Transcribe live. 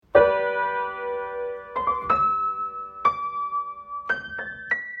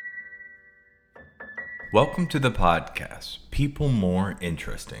Welcome to the podcast, People More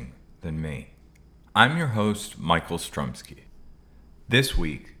Interesting Than Me. I'm your host, Michael Strumsky. This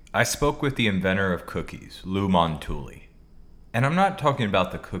week, I spoke with the inventor of cookies, Lou Montulli. And I'm not talking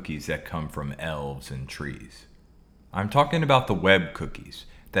about the cookies that come from elves and trees. I'm talking about the web cookies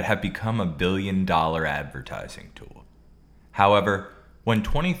that have become a billion-dollar advertising tool. However, when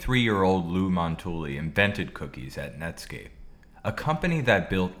 23-year-old Lou Montulli invented cookies at Netscape, a company that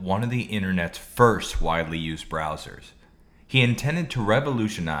built one of the internet's first widely used browsers, he intended to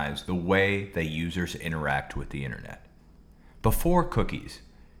revolutionize the way that users interact with the internet. Before cookies,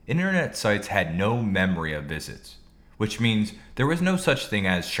 internet sites had no memory of visits, which means there was no such thing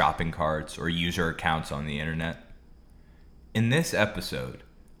as shopping carts or user accounts on the internet. In this episode,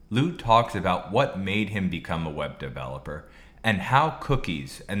 Lou talks about what made him become a web developer and how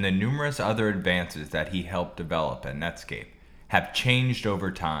cookies and the numerous other advances that he helped develop at Netscape have changed over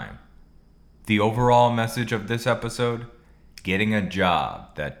time. The overall message of this episode: getting a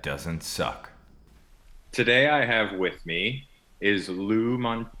job that doesn't suck. Today I have with me is Lou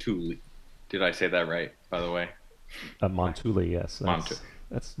Montulli. Did I say that right, by the way? Montulli, yes.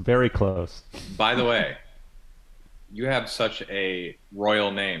 That's very close. By the way, you have such a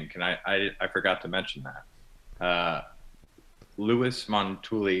royal name. I forgot to mention that. Louis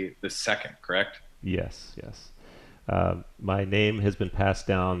Montulli II, correct? Yes. My name has been passed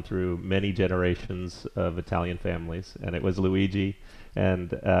down through many generations of Italian families, and it was Luigi.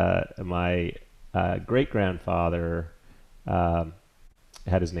 And my great-grandfather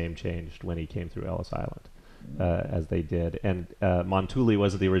had his name changed when he came through Ellis Island, as they did. And Montulli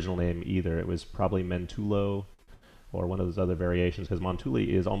wasn't the original name either. It was probably Mentullo or one of those other variations, because Montulli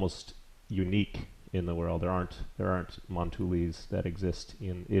is almost unique in the world. There aren't Montullis that exist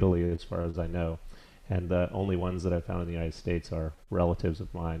in Italy, as far as I know. And the only ones that I've found in the United States are relatives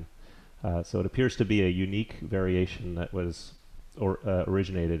of mine. So it appears to be a unique variation that was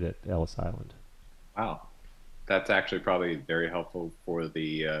originated at Ellis Island. Wow. That's actually probably very helpful for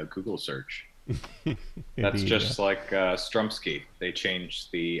the Google search. That's just like Strumsky. They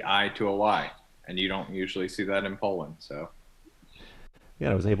changed the I to a Y, and you don't usually see that in Poland. So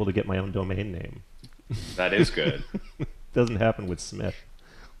yeah, I was able to get my own domain name. That is good. Doesn't happen with Smith.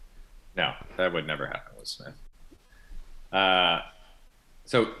 No, that would never happen with Smith.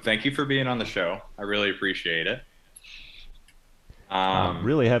 So thank you for being on the show. I really appreciate it. I'm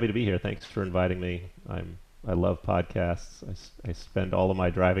really happy to be here. Thanks for inviting me. I love podcasts. I spend all of my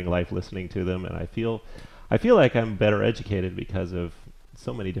driving life listening to them, and I feel like I'm better educated because of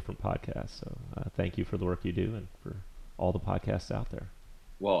so many different podcasts. So thank you for the work you do and for all the podcasts out there.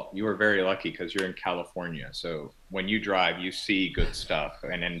 Well, you were very lucky because you're in California. So when you drive, you see good stuff.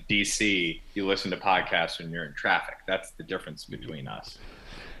 And in DC, you listen to podcasts when you're in traffic. That's the difference between us.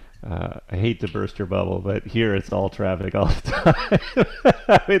 I hate to burst your bubble, but here it's all traffic all the time.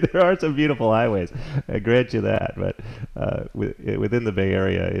 I mean, there are some beautiful highways. I grant you that. But within the Bay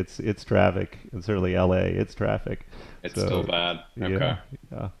Area, it's traffic. And certainly LA, it's traffic. It's still bad. Okay.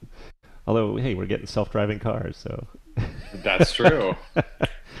 Yeah. Although, hey, we're getting self-driving cars, so... That's true.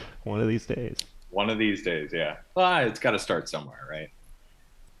 One of these days. One of these days, yeah. Well, it's got to start somewhere, right?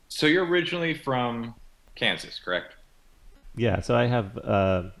 So you're originally from Kansas, correct? Yeah, so I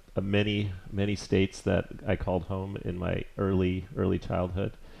have many states that I called home in my early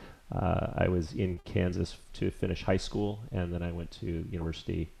childhood. I was in Kansas to finish high school, and then I went to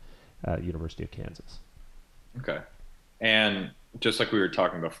University of Kansas. Okay. And just like we were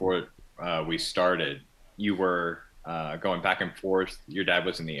talking before we started, you were going back and forth. Your dad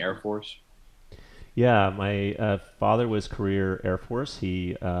was in the Air Force? Yeah, my father was career Air Force.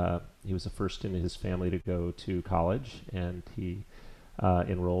 He was the first in his family to go to college, and he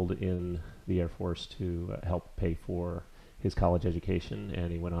enrolled in the Air Force to help pay for his college education,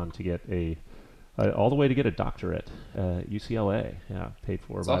 and he went on to get all the way to get a doctorate at UCLA, paid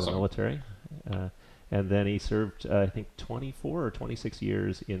for That's by awesome. the military. And then he served, I think, 24 or 26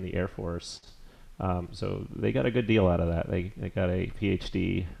 years in the Air Force. So they got a good deal out of that. They got a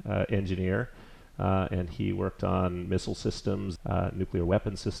PhD engineer, and he worked on missile systems, nuclear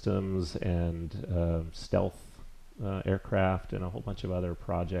weapon systems, and stealth aircraft, and a whole bunch of other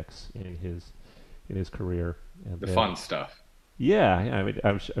projects in his career. And The fun stuff. Yeah, I mean,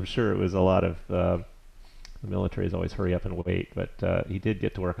 I'm sure it was a lot of the military is always hurry up and wait, but he did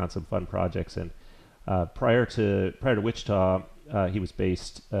get to work on some fun projects. And prior to Wichita, he was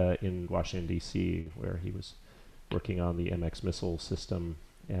based in Washington, D.C., where he was working on the MX missile system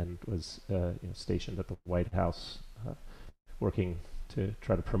and was stationed at the White House, working to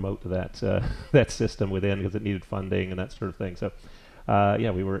try to promote that system within because it needed funding and that sort of thing. So,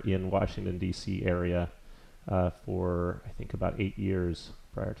 we were in Washington, D.C. area for I think about 8 years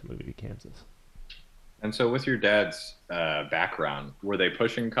prior to moving to Kansas. And so, with your dad's background, were they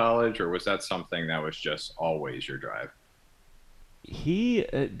pushing college, or was that something that was just always your drive? He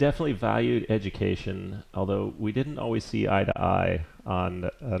definitely valued education, although we didn't always see eye to eye on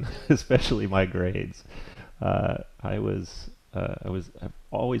especially my grades. I've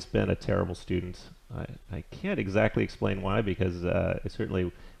always been a terrible student. I can't exactly explain why, because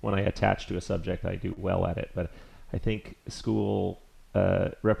certainly when I attach to a subject, I do well at it. But I think school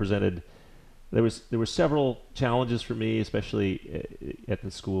represented there were several challenges for me, especially at the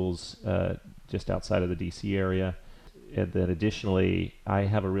schools just outside of the D.C. area. And then additionally, I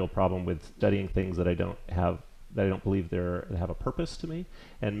have a real problem with studying things that I don't believe they have a purpose to me.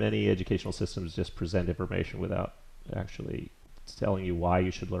 And many educational systems just present information without actually telling you why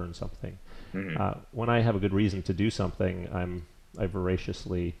you should learn something. Hmm. When I have a good reason to do something, I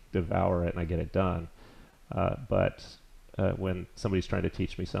voraciously devour it and I get it done. But when somebody's trying to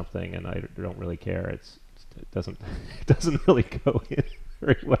teach me something and I don't really care, it doesn't it doesn't really go in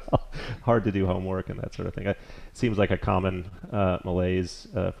very well. Hard to do homework and that sort of thing. It seems like a common malaise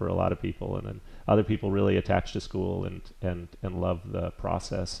for a lot of people, and then other people really attach to school and love the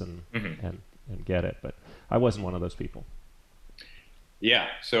process Hmm. and get it. But I wasn't one of those people. Yeah.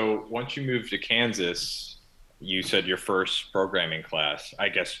 So, once you moved to Kansas, you said your first programming class. I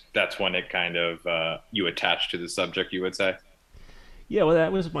guess that's when it kind of you attached to the subject, you would say. Yeah, well,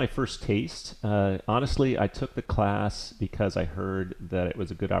 that was my first taste. Honestly, I took the class because I heard that it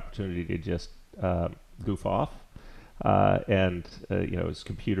was a good opportunity to just goof off, and it was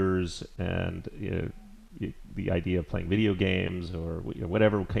computers and the idea of playing video games or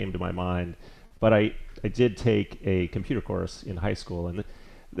whatever came to my mind. But I did take a computer course in high school, and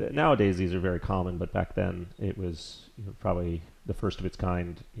nowadays these are very common, but back then it was probably the first of its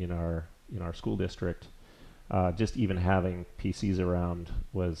kind in our school district. Just even having PCs around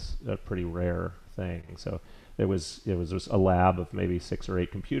was a pretty rare thing. So there was just a lab of maybe 6 or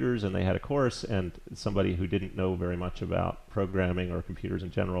 8 computers, and they had a course, and somebody who didn't know very much about programming or computers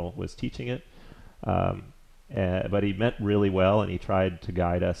in general was teaching it. Um, but he meant really well, and he tried to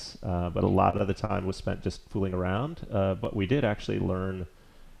guide us. But a lot of the time was spent just fooling around. But we did actually learn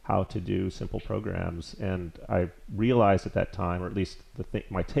how to do simple programs. And I realized at that time, or at least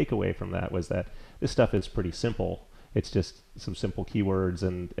my takeaway from that was that this stuff is pretty simple. It's just some simple keywords,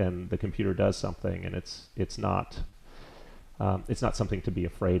 and the computer does something, and it's not something to be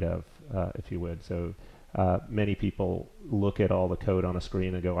afraid of, if you would. So many people look at all the code on a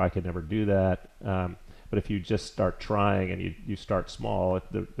screen and go, I could never do that. But if you just start trying and you start small,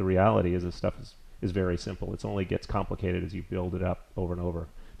 the reality is this stuff is very simple. It only gets complicated as you build it up over and over.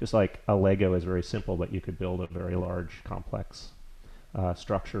 Just like a Lego is very simple, but you could build a very large, complex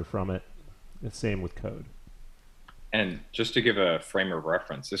structure from it. The same with code. And just to give a frame of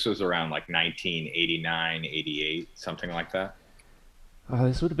reference, this was around like 1989, 88, something like that.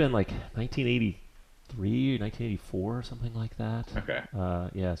 This would have been like 1983 or 1984, something like that. Okay.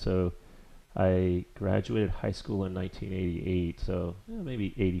 Yeah, so I graduated high school in 1988, so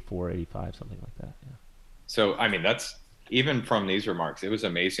maybe 84, 85, something like that. Yeah. So, I mean, that's even from these remarks, it was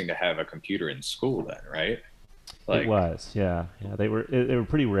amazing to have a computer in school then, right? It Like, was, yeah, yeah. They were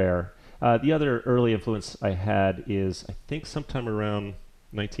pretty rare. The other early influence I had is I think sometime around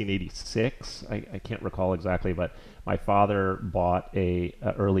 1986. I can't recall exactly, but my father bought a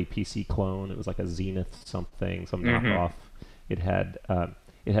early PC clone. It was like a Zenith something, some hmm. knockoff. It had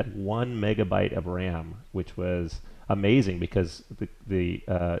it had 1 megabyte of RAM, which was amazing because the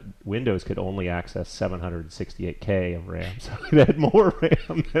Windows could only access 768K of RAM, so it had more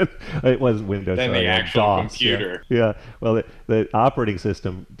RAM than it was Windows. Then the Sorry, actual DOS. Yeah, computer. yeah. Well, the operating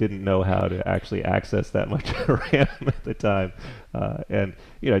system didn't know how to actually access that much RAM at the time, and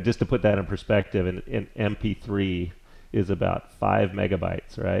just to put that in perspective, an MP3 is about 5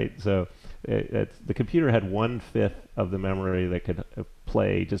 megabytes, right? So the computer had 1/5 of the memory that could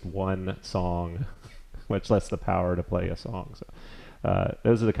play just one song, much less the power to play a song. So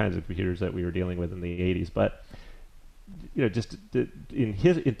those are the kinds of computers that we were dealing with in the 80s. But just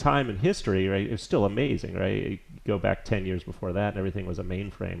in time and history, right? It's still amazing, right? You go back 10 years before that, and everything was a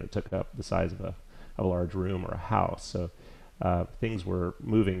mainframe. It took up the size of a large room or a house. So things were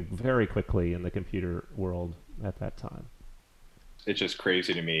moving very quickly in the computer world at that time. It's just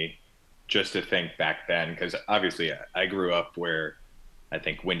crazy to me just to think back then, because obviously I grew up where I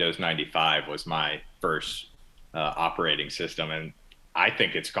think Windows 95 was my first operating system, and I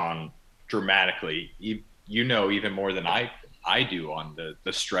think it's gone dramatically. Even more than I do on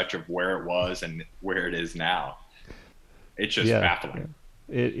the stretch of where it was and where it is now. It's just Yeah, yeah. baffling.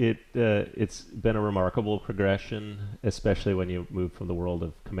 It's been a remarkable progression, especially when you move from the world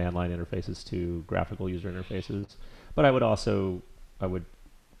of command line interfaces to graphical user interfaces. But I would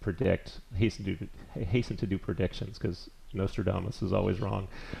hasten to do predictions because Nostradamus is always wrong.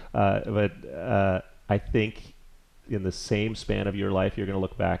 But I think in the same span of your life, you're going to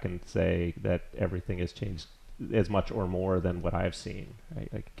look back and say that everything has changed as much or more than what I've seen. Right?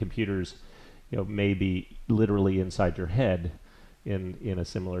 Like computers, may be literally inside your head in a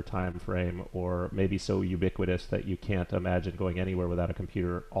similar time frame, or maybe so ubiquitous that you can't imagine going anywhere without a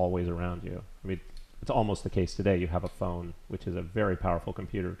computer always around you. I mean, it's almost the case today. You have a phone, which is a very powerful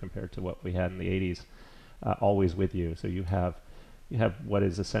computer compared to what we had in the 80s, always with you. So you have what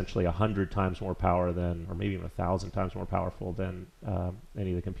is essentially 100 times more power than, or maybe even 1,000 times more powerful than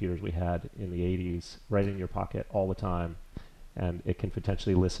any of the computers we had in the 80s, right in your pocket all the time, and it can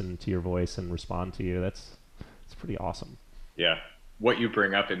potentially listen to your voice and respond to you. It's pretty awesome. Yeah. What you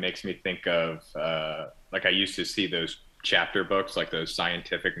bring up, it makes me think of like I used to see those chapter books, like those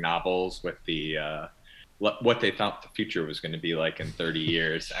scientific novels with the what they thought the future was going to be like in 30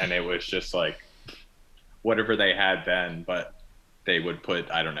 years. And it was just like whatever they had then, but they would put,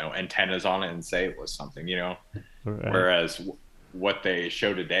 I don't know, antennas on it and say it was something, Right. Whereas what they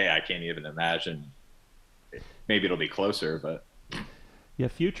show today, I can't even imagine. Maybe it'll be closer, but. Yeah,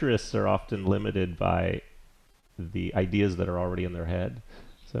 futurists are often limited by the ideas that are already in their head.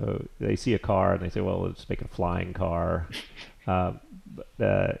 So they see a car and they say, well, let's make a flying car.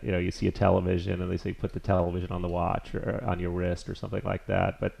 You see a television and they say, put the television on the watch or on your wrist or something like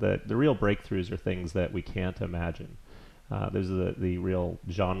that. But the real breakthroughs are things that we can't imagine. Those are the real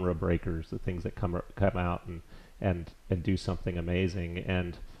genre breakers, the things that come out and do something amazing.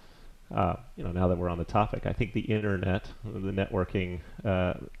 And now that we're on the topic, I think the internet, the networking,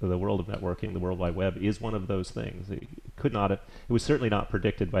 the world of networking, the World Wide Web is one of those things. It was certainly not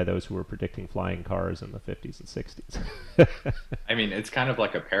predicted by those who were predicting flying cars in the 50s and 60s. I mean, it's kind of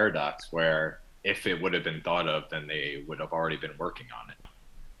like a paradox where if it would have been thought of, then they would have already been working on it.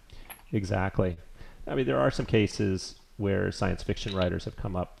 Exactly. I mean, there are some cases where science fiction writers have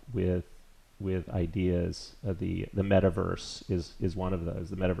come up with ideas. The metaverse is one of those.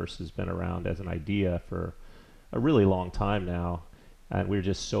 The metaverse has been around as an idea for a really long time now, and we're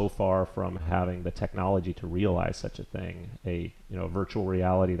just so far from having the technology to realize such a thing. A virtual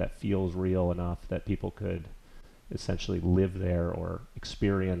reality that feels real enough that people could essentially live there or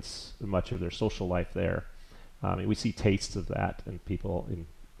experience much of their social life there. We see tastes of that in people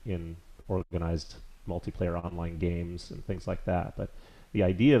in organized multiplayer online games and things like that, but the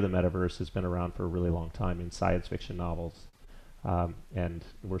idea of the metaverse has been around for a really long time in science fiction novels, and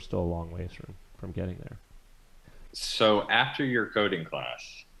we're still a long ways from getting there. So after your coding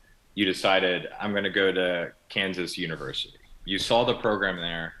class, you decided, I'm going to go to Kansas University. You saw the program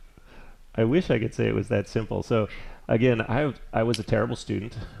there. I wish I could say it was that simple. So again, I was a terrible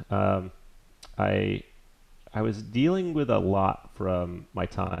student. I was dealing with a lot from my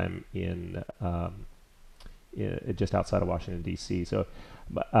time in just outside of Washington, D.C. So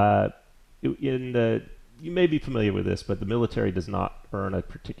you may be familiar with this, but the military does not earn a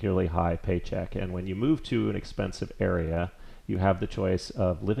particularly high paycheck. And when you move to an expensive area, you have the choice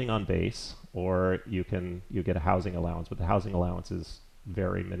of living on base, or you get a housing allowance, but the housing allowance is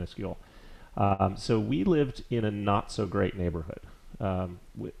very minuscule. So we lived in a not so great neighborhood.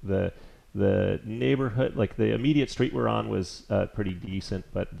 The neighborhood, like the immediate street we're on, was pretty decent,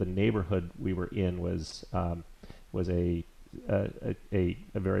 but the neighborhood we were in was a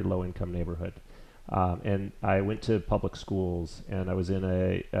very low income neighborhood. And I went to public schools, and I was in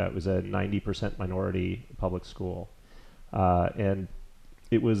it was a 90% minority public school, and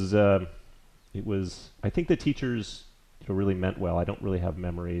it was I think the teachers really meant well. I don't really have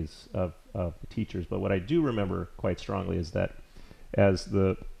memories of the teachers, but what I do remember quite strongly is that as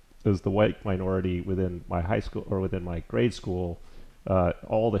the white minority within my high school or within my grade school,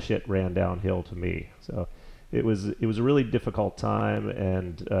 all the shit ran downhill to me. So it was a really difficult time,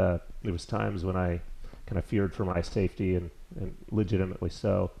 and there was times when I kind of feared for my safety, and legitimately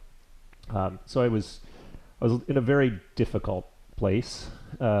so. So I was in a very difficult place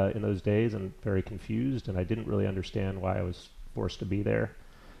in those days, and very confused, and I didn't really understand why I was forced to be there.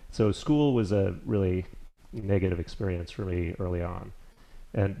 So school was a really negative experience for me early on.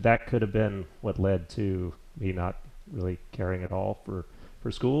 And that could have been what led to me not really caring at all for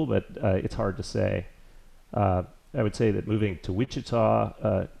school, but it's hard to say. I would say that moving to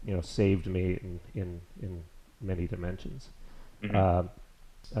Wichita, saved me in many dimensions.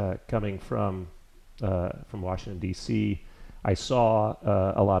 Mm-hmm. Coming from Washington D.C., I saw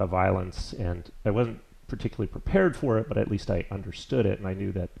a lot of violence, and I wasn't particularly prepared for it, but at least I understood it, and I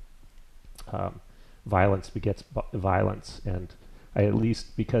knew that violence begets violence, and I at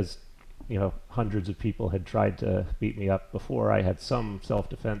least, because hundreds of people had tried to beat me up before, I had some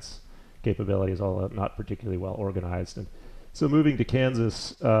self-defense capabilities, although not particularly well organized. And so moving to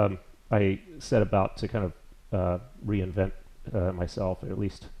Kansas, I set about to kind of reinvent myself, or at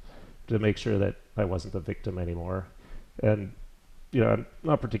least to make sure that I wasn't the victim anymore. And I'm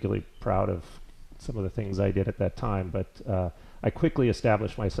not particularly proud of some of the things I did at that time, but I quickly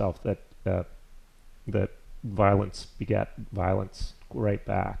established myself that that violence begat violence right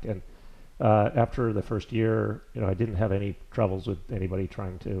back. And after the first year, I didn't have any troubles with anybody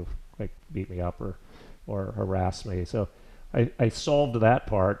trying to beat me up or harass me. So I solved that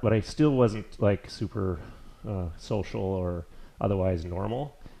part, but I still wasn't super social or otherwise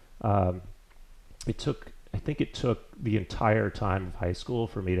normal. I think it took the entire time of high school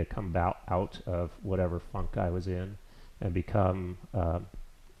for me to come out of whatever funk I was in and become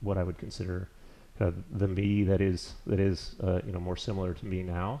what I would consider the me that is more similar to me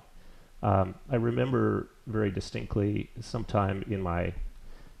now. I remember very distinctly sometime in my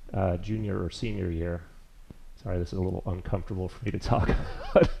junior or senior year. Sorry, this is a little uncomfortable for me to talk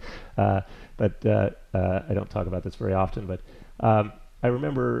about, but I don't talk about this very often. But I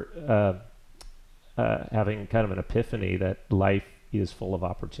remember having kind of an epiphany that life is full of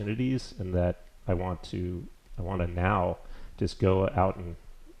opportunities, and that I want to now just go out and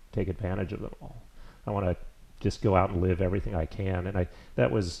take advantage of them all. I want to just go out and live everything I can, and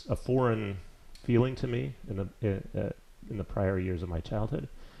that was a foreign feeling to me in the prior years of my childhood.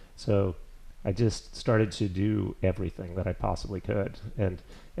 So I just started to do everything that I possibly could, and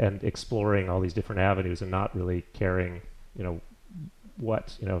exploring all these different avenues, and not really caring,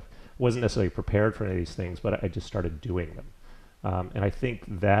 wasn't necessarily prepared for any of these things, but I just started doing them. And I think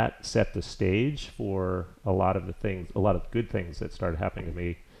that set the stage for a lot of good things that started happening to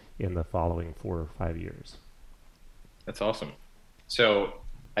me in the following 4 or 5 years. That's awesome. So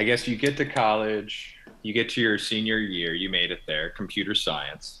I guess you get to college, you get to your senior year, you made it there, computer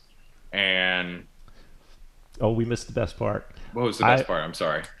science. And we missed the best part. What was the best part? I'm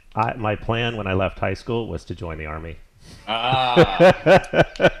sorry. My plan when I left high school was to join the Army.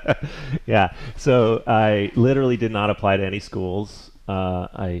 Yeah. So I literally did not apply to any schools.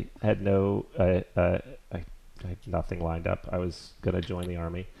 I had nothing lined up. I was going to join the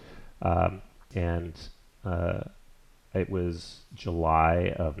Army. And it was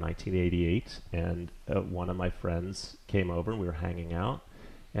July of 1988, and one of my friends came over, and we were hanging out,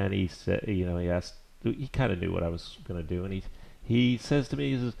 and he said, he kind of knew what I was going to do, and he says to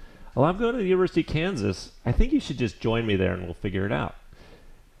me, he says, "Well, I'm going to the University of Kansas. I think you should just join me there, and we'll figure it out."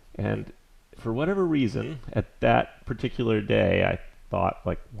 And for whatever reason, at that particular day, I thought,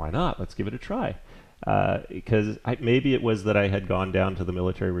 why not? Let's give it a try. Because maybe it was that I had gone down to the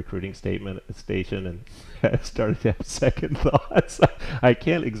military recruiting station and started to have second thoughts. I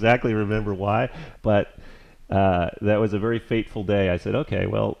can't exactly remember why, but that was a very fateful day. I said, okay,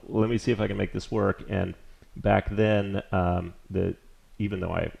 well, let me see if I can make this work. And back then, even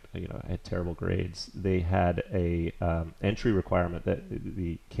though I had terrible grades, they had a entry requirement that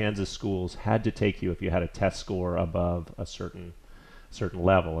the Kansas schools had to take you if you had a test score above a certain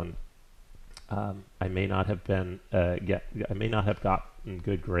level. And I may not have gotten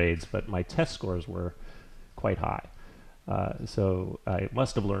good grades, but my test scores were quite high. So I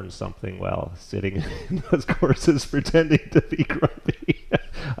must have learned something while sitting in those courses pretending to be grumpy.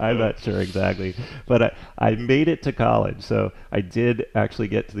 I'm not sure exactly. But I made it to college. So I did actually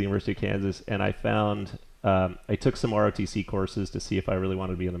get to the University of Kansas, and I found I took some ROTC courses to see if I really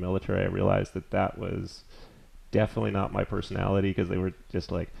wanted to be in the military. I realized that was definitely not my personality, because they were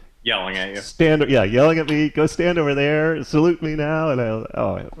just yelling at you. Yelling at me. Go stand over there. Salute me now.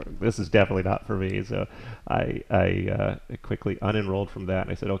 And this is definitely not for me. So I quickly unenrolled from that,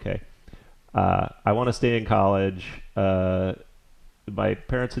 and I said, okay, I want to stay in college. My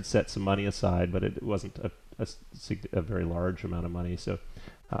parents had set some money aside, but it wasn't a very large amount of money. So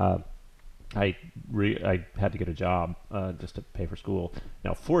I had to get a job just to pay for school.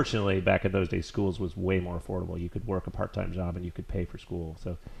 Now, fortunately, back in those days, schools was way more affordable. You could work a part-time job and you could pay for school.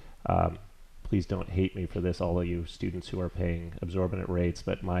 So please don't hate me for this, all of you students who are paying exorbitant rates.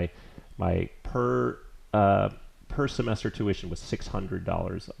 But my per semester tuition was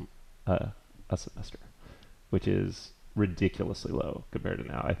 $600 a semester, which is ridiculously low compared to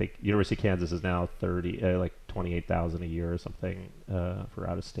now. I think University of Kansas is now $28,000 a year or something for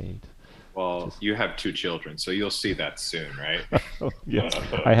out of state. Well, you have 2 children, so you'll see that soon, right? Yes,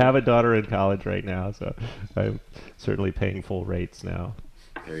 I have a daughter in college right now, so I'm certainly paying full rates now.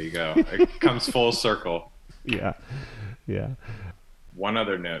 There you go. It comes full circle. Yeah, yeah. One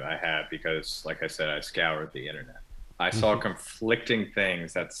other note I had, because, like I said, I scoured the internet. I saw Mhm. conflicting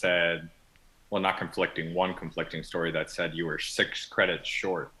things that said, well, not conflicting, one conflicting story that said you were 6 credits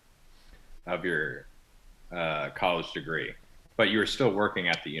short of your college degree, but you were still working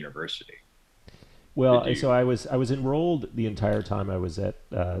at the university. Did Well, so you? I was enrolled the entire time I was at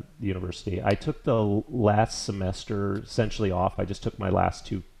the university. I took the last semester essentially off. I just took my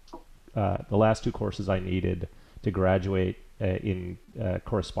the last two courses I needed to graduate in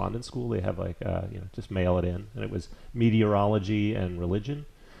correspondence school. They have like just mail it in, and it was meteorology and religion.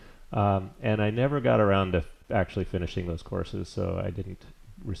 And I never got around to actually finishing those courses, so I didn't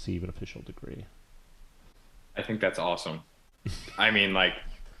receive an official degree. I think that's awesome. I mean, like,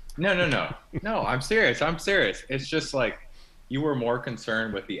 no, no, no, no. I'm serious. I'm serious. It's just like you were more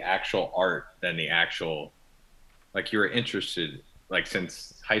concerned with the actual art than the actual, like, you were interested, like,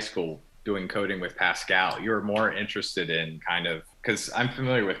 since high school doing coding with Pascal, you were more interested in kind of, because I'm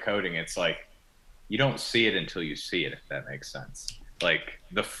familiar with coding. It's like you don't see it until you see it, if that makes sense. Like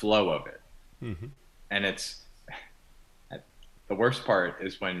the flow of it. Hmm. And it's the worst part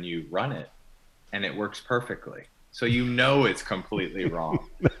is when you run it and it works perfectly. So you know it's completely wrong.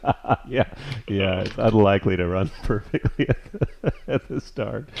 Yeah, yeah, it's unlikely to run perfectly at the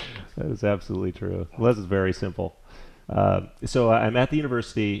start. That is absolutely true. Well, this is very simple. So I'm at the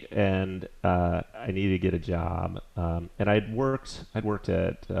university, and I needed to get a job. And I'd worked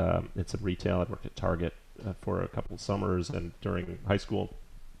at some retail. I'd worked at Target for a couple of summers and during high school.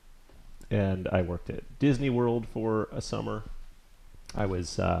 And I worked at Disney World for a summer. I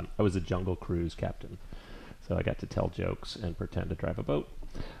was a Jungle Cruise captain, so I got to tell jokes and pretend to drive a boat.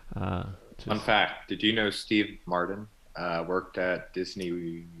 Uh, Fun just fact: did you know Steve Martin worked at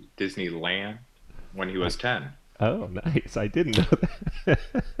Disneyland when he I, was 10? oh, nice! I didn't know that.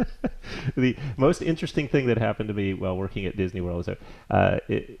 The most interesting thing that happened to me while working at Disney World is that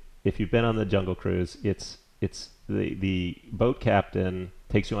if you've been on the Jungle Cruise, it's the boat captain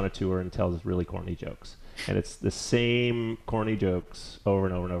takes you on a tour and tells really corny jokes, and it's the same corny jokes over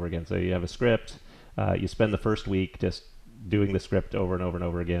and over and over again. So you have a script. You spend the first week just doing the script over and over and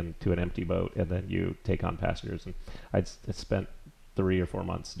over again to an empty boat, and then you take on passengers. And I spent 3 or 4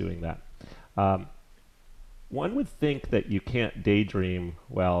 months doing that. Um, One would think that you can't daydream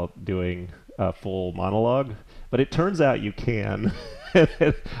while doing a full monologue, but it turns out you can.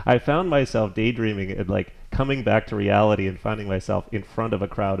 I found myself daydreaming and like coming back to reality and finding myself in front of a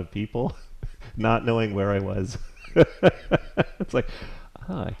crowd of people, not knowing where I was. It's like,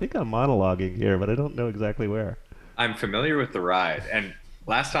 I think I'm monologuing here, but I don't know exactly where. I'm familiar with the ride, and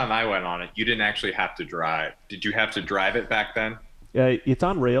last time I went on it, you didn't actually have to drive. Did you have to drive it back then? It's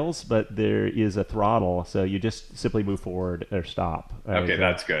on rails, but there is a throttle, so you just simply move forward or stop. Okay,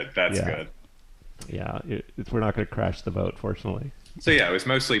 that's good. That's Yeah, good. yeah. We're not going to crash the boat, fortunately. So yeah, it was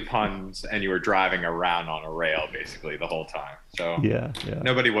mostly puns, and you were driving around on a rail basically the whole time. So Yeah, yeah.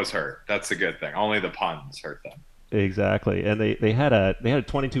 nobody was hurt. That's the good thing. Only the puns hurt them. Exactly, and they had a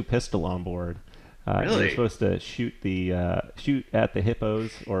 22 pistol on board. You're Really? supposed to shoot at the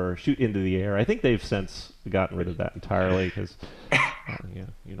hippos or shoot into the air. I think they've since gotten rid of that entirely because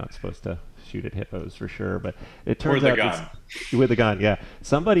you're not supposed to shoot at hippos for sure. But it Or turns the out it's gun. with a gun. Yeah,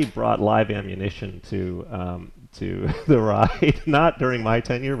 somebody brought live ammunition to the ride, not during my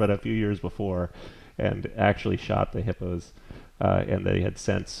tenure, but a few years before, and actually shot the hippos. And they had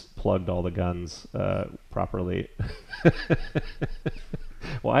since plugged all the guns properly.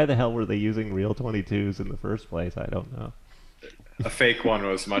 Why the hell were they using real 22s in the first place? I don't know. A fake one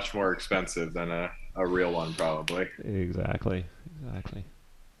was much more expensive than a real one, probably. Exactly, exactly.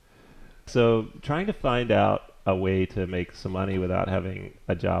 So trying to find out a way to make some money without having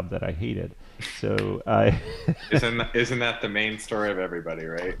a job that I hated. So I, Isn't that the main story of everybody,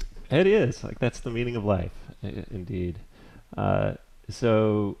 right? it is like that's the meaning of life, indeed. Uh,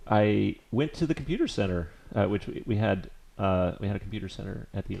 so I went to the computer center, which we had a computer center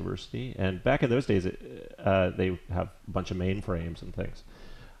at the university, and back in those days, they have a bunch of mainframes and things,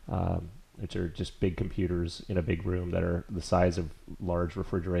 which are just big computers in a big room that are the size of large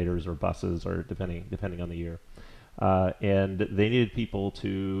refrigerators or buses, or depending on the year. And they needed people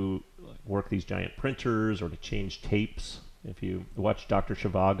to work these giant printers or to change tapes. If you watch Dr.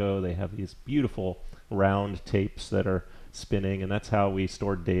 Zhivago, they have these beautiful round tapes that are spinning, and that's how we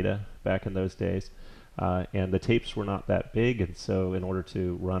stored data back in those days. And the tapes were not that big, and so in order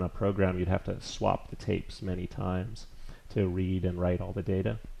to run a program, you'd have to swap the tapes many times to read and write all the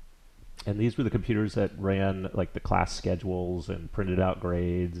data. And these were the computers that ran like the class schedules and printed out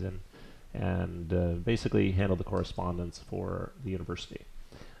grades and basically handled the correspondence for the university.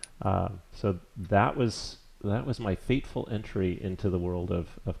 So that was my fateful entry into the world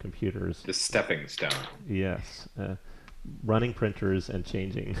of computers. The stepping stone. Yes, running printers and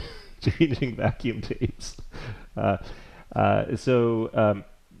changing changing vacuum tapes. Uh, so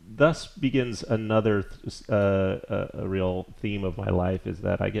thus begins another a real theme of my life is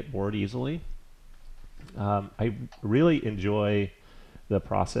that I get bored easily. I really enjoy the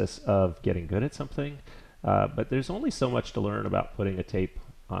process of getting good at something, but there's only so much to learn about putting a tape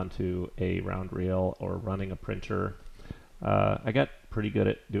onto a round reel or running a printer. I got pretty good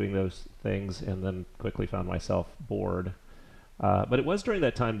at doing those things and then quickly found myself bored. But it was during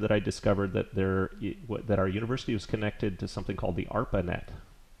that time that I discovered that that our university was connected to something called the ARPANET,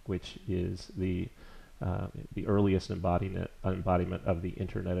 which is the earliest embodiment of the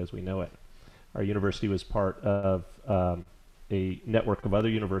internet as we know it. Our university was part of a network of other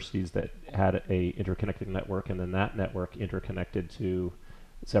universities that had a interconnected network, and then that network interconnected to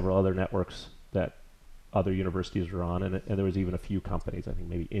several other networks that other universities were on, and there was even a few companies, I think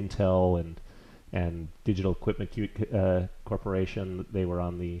maybe Intel and Digital Equipment Corporation. They were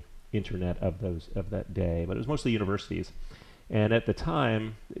on the internet of that day, but it was mostly universities. And at the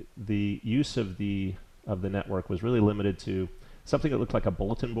time, the use of the network was really limited to something that looked like a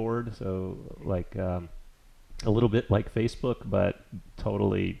bulletin board, so like a little bit like Facebook, but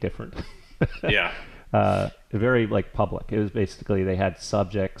totally different. Yeah. Very like public. It was basically they had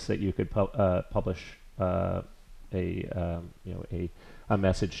subjects that you could publish a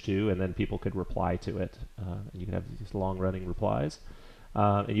message to, and then people could reply to it, and you could have these long-running replies,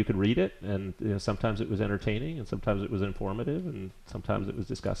 and you could read it, and sometimes it was entertaining, and sometimes it was informative, and sometimes it was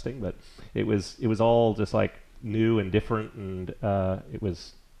disgusting, but it was all just like new and different, and it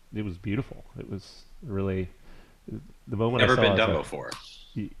was beautiful. It was really the moment Never I saw been it, done like, before.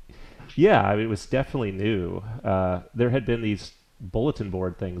 yeah, I mean, it was definitely new. There had been these bulletin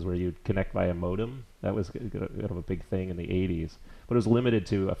board things where you'd connect via modem. That was kind of a big thing in the 80s, but it was limited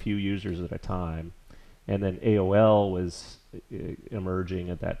to a few users at a time. And then AOL was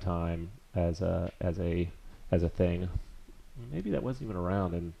emerging at that time as a thing. Maybe that wasn't even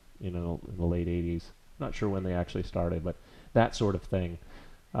around in the late 80s. Not sure when they actually started, but that sort of thing.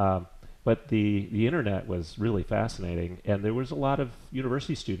 But the internet was really fascinating, and there was a lot of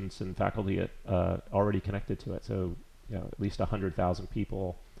university students and faculty already connected to it. So at least 100,000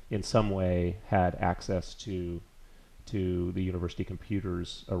 people in some way had access to the university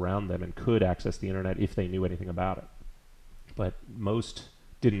computers around them and could access the internet if they knew anything about it. But most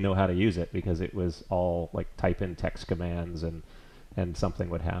didn't know how to use it because it was all like type in text commands and something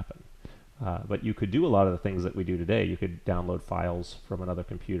would happen. But you could do a lot of the things that we do today. You could download files from another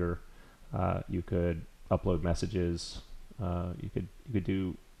computer. You could upload messages. You could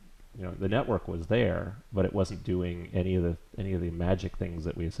do, the network was there, but it wasn't doing any of the magic things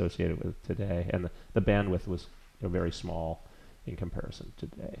that we associated with today. And the bandwidth was very small in comparison to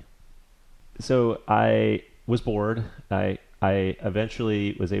today. So I was bored. I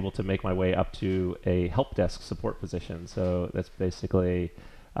eventually was able to make my way up to a help desk support position. So that's basically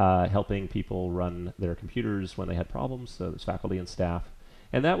helping people run their computers when they had problems. So there's faculty and staff.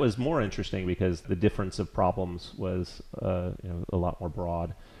 And that was more interesting because the difference of problems was a lot more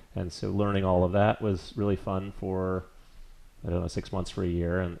broad. And so learning all of that was really fun for, 6 months for a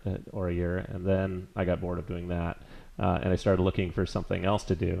year or a year. And then I got bored of doing that. And I started looking for something else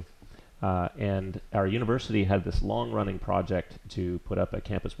to do. And our university had this long-running project to put up a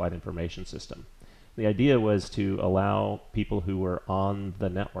campus-wide information system. The idea was to allow people who were on the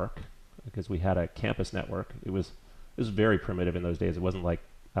network, because we had a campus network. It was very primitive in those days. It wasn't like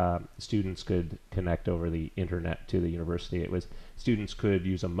students could connect over the internet to the university. It was students could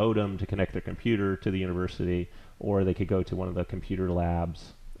use a modem to connect their computer to the university, or they could go to one of the computer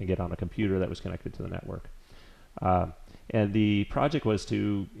labs and get on a computer that was connected to the network. And the project was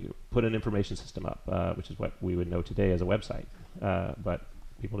to put an information system up, which is what we would know today as a website. But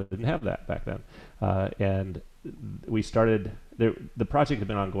people didn't have that back then. And we started, the project had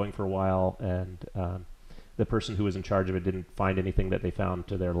been ongoing for a while, and the person who was in charge of it didn't find anything that they found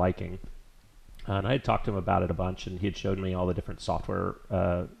to their liking. And I had talked to him about it a bunch, and he had showed me all the different software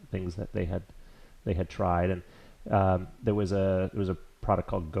things that they had tried. And there was a product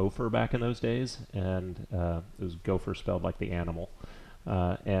called Gopher back in those days, and it was Gopher spelled like the animal.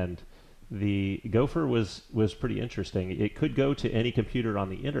 And the Gopher was pretty interesting. It could go to any computer on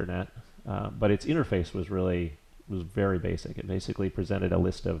the internet, but its interface was very basic. It basically presented a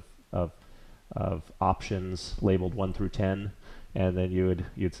list of options labeled 1 through 10, and then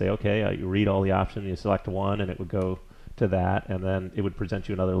you'd say, okay, you read all the options, you select one, and it would go to that, and then it would present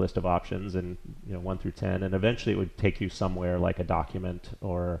you another list of options, and 1 through 10, and eventually it would take you somewhere like a document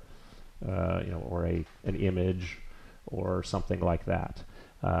or or an image or something like that.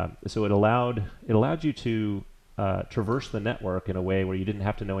 So it allowed you to traverse the network in a way where you didn't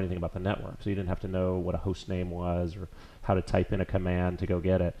have to know anything about the network. So you didn't have to know what a host name was or how to type in a command to go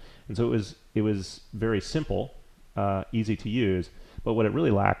get it. And so it was very simple, easy to use. But what it really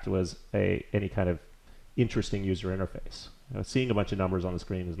lacked was any kind of interesting user interface. Seeing a bunch of numbers on the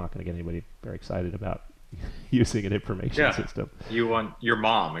screen is not going to get anybody very excited about using an information system. You want your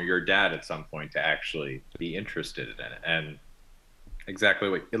mom or your dad at some point to actually be interested in it. And exactly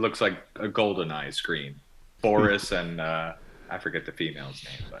what it looks like, a GoldenEye screen. Boris and I forget the female's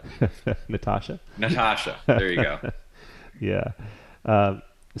name, but Natasha. There you go. Yeah.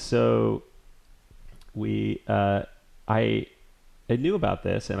 So I knew about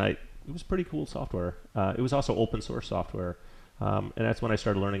this, and it was pretty cool software. It was also open source software, and that's when I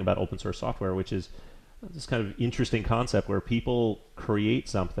started learning about open source software, which is this kind of interesting concept where people create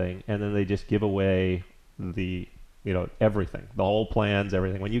something and then they just give away everything, the whole plans,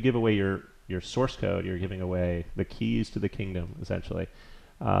 everything. When you give away your source code, you're giving away the keys to the kingdom, essentially.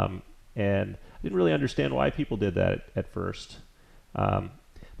 And I didn't really understand why people did that at first. But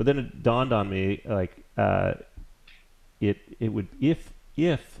then it dawned on me, like, it would,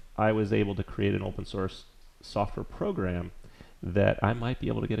 if I was able to create an open source software program, that I might be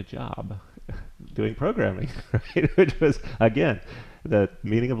able to get a job doing programming, right? Which was, again, the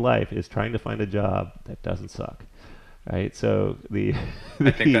meaning of life is trying to find a job that doesn't suck. Right, so I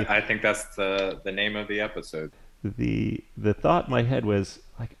think that's the name of the episode. The thought in my head was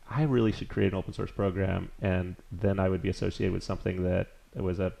like, I really should create an open source program, and then I would be associated with something that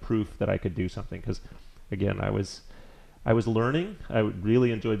was a proof that I could do something. Because again, I was learning. I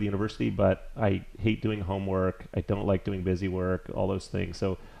really enjoyed the university, but I hate doing homework. I don't like doing busy work, all those things.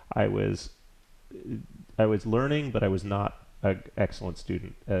 So I was learning, but I was not an excellent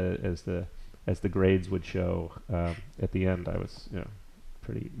student, as the grades would show. At the end, I was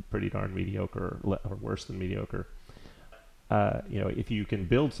pretty darn mediocre, or worse than mediocre. If you can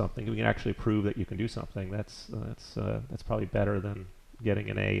build something, if you can actually prove that you can do something, that's probably better than getting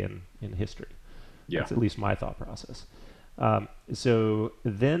an A in history. Yeah. That's at least my thought process. So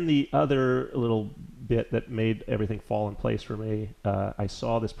then the other little bit that made everything fall in place for me, I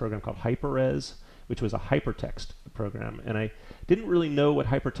saw this program called HyperRes, which was a hypertext program, and I didn't really know what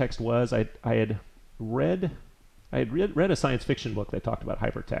hypertext was. I had read a science fiction book that talked about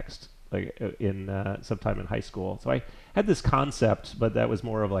hypertext, like in sometime in high school. So I had this concept, but that was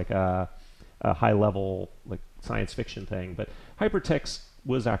more of like a high level like science fiction thing. But hypertext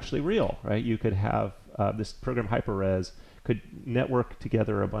was actually real, right? You could have this program HyperRes could network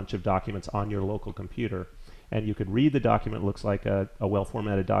together a bunch of documents on your local computer, and you could read the document. It looks like a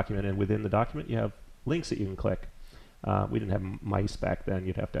well-formatted document, and within the document you have links that you can click. We didn't have mice back then.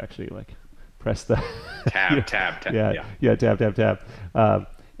 You'd have to actually like press the tab. tab.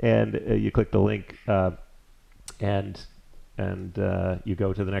 And you click the link, and you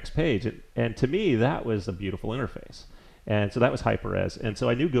go to the next page. And to me, that was a beautiful interface. And so that was HyperRes. And so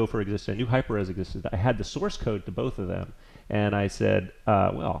I knew Gopher existed. I knew HyperRes existed. I had the source code to both of them. And I said,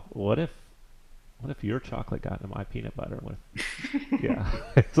 well, what if your chocolate got into my peanut butter? Yeah.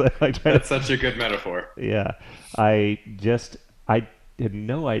 That's such a good metaphor. Yeah. I had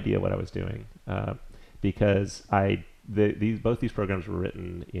no idea what I was doing, because both these programs were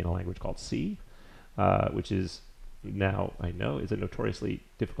written in a language called C, which is now I know is a notoriously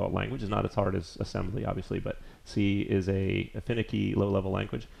difficult language. It's not as hard as assembly, obviously, but C is a finicky, low-level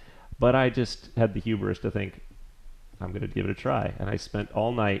language. But I just had the hubris to think, I'm going to give it a try. And I spent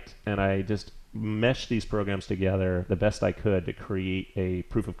all night, and I just meshed these programs together the best I could to create a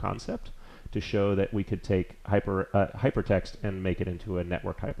proof of concept to show that we could take hypertext and make it into a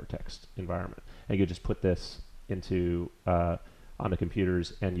network hypertext environment. And you could just put this into on the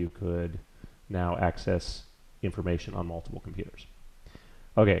computers, and you could now access information on multiple computers.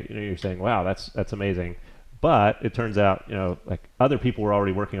 Okay, you're saying, wow, that's amazing. But it turns out, like other people were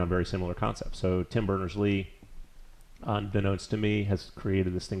already working on very similar concepts. So Tim Berners-Lee, unbeknownst to me, has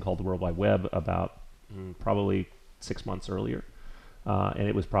created this thing called the World Wide Web about probably 6 months earlier. And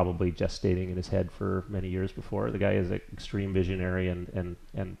it was probably gestating in his head for many years before. The guy is an extreme visionary and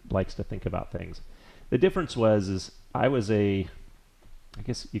likes to think about things. The difference is I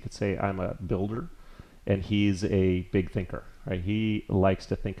guess you could say I'm a builder, and he's a big thinker, right? He likes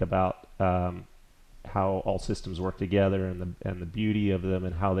to think about how all systems work together and the beauty of them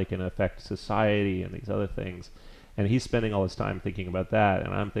and how they can affect society and these other things. And he's spending all his time thinking about that,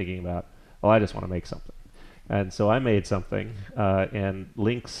 and I'm thinking about, well, I just want to make something. And so I made something, and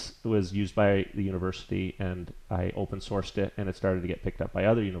Lynx was used by the university, and I open sourced it, and it started to get picked up by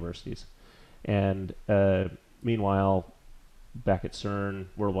other universities. And meanwhile, back at CERN,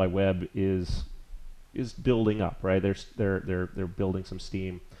 World Wide Web is building up, right? They're building some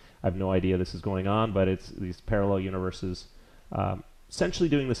steam. I have no idea this is going on, but it's these parallel universes, essentially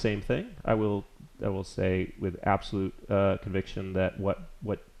doing the same thing. I will say with absolute conviction that what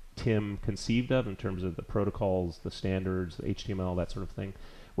Tim conceived of in terms of the protocols, the standards, the HTML, that sort of thing,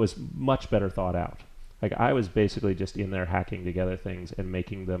 was much better thought out. Like I was basically just in there hacking together things and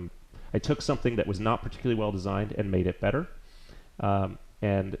making them. I took something that was not particularly well designed and made it better.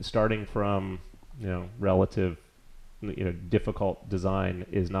 And starting from relative difficult design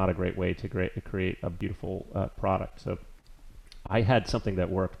is not a great way to create a beautiful product. So I had something that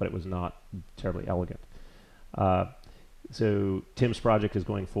worked, but it was not terribly elegant. So Tim's project is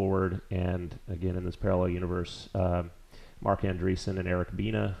going forward, and again in this parallel universe, Mark Andreessen and Eric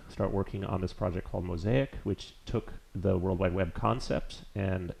Bina start working on this project called Mosaic, which took the World Wide Web concept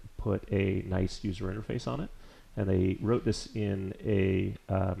and put a nice user interface on it. And they wrote this in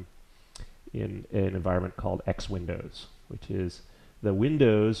an environment called X Windows, which is the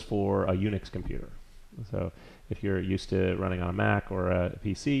Windows for a Unix computer. So if you're used to running on a Mac or a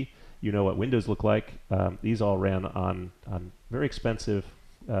PC, you know what Windows look like. These all ran on very expensive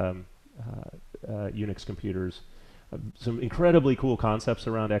Unix computers. Some incredibly cool concepts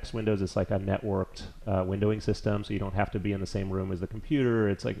around X Windows. It's like a networked windowing system, so you don't have to be in the same room as the computer.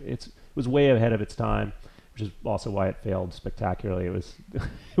 It was way ahead of its time, which is also why it failed spectacularly. It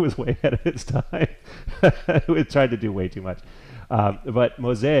was way ahead of its time. It tried to do way too much. But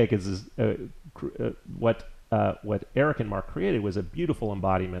Mosaic is what Eric and Mark created was a beautiful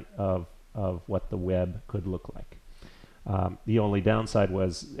embodiment of what the web could look like. The only downside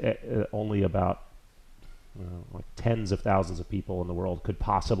was only about like tens of thousands of people in the world could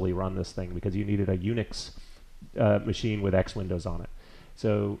possibly run this thing because you needed a Unix machine with X Windows on it.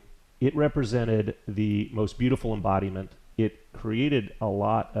 So it represented the most beautiful embodiment. It created a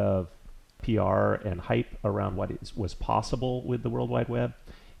lot of PR and hype around what was possible with the World Wide Web.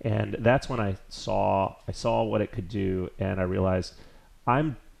 And that's when I saw what it could do, and I realized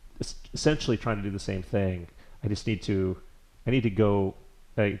I'm essentially trying to do the same thing. I need to go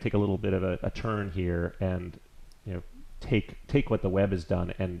take a little bit of a turn here and take what the web has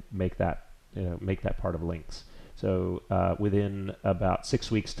done and make that part of Lynx. So within about 6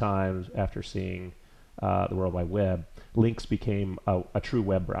 weeks' time after seeing the World Wide Web, Lynx became a true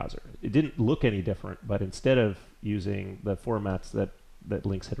web browser. It didn't look any different, but instead of using the formats that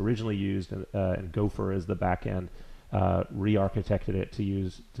Lynx had originally used and Gopher as the backend, re-architected it to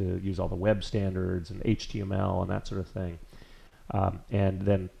use all the web standards and HTML and that sort of thing, and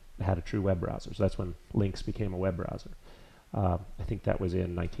then had a true web browser. So that's when Lynx became a web browser. I think that was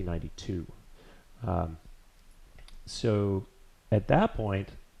in 1992. So at that point,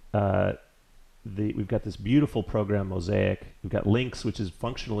 we've got this beautiful program, Mosaic. We've got Lynx, which is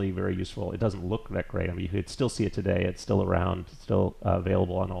functionally very useful. It doesn't look that great. I mean, you could still see it today. It's still around, still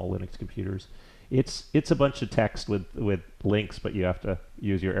available on all Linux computers. It's a bunch of text with links, but you have to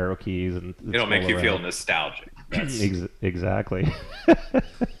use your arrow keys, and it'll make you feel nostalgic. Exactly.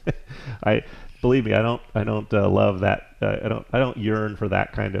 Believe me, I don't love that. I don't yearn for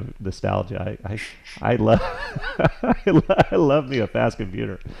that kind of nostalgia. I love I love me a fast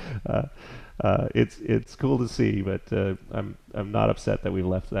computer. It's cool to see, but I'm not upset that we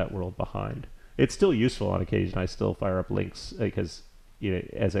left that world behind. It's still useful on occasion. I still fire up Lynx because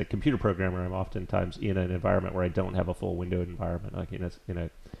as a computer programmer, I'm oftentimes in an environment where I don't have a full windowed environment, like in a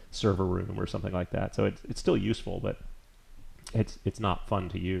server room or something like that. So it's still useful, but it's not fun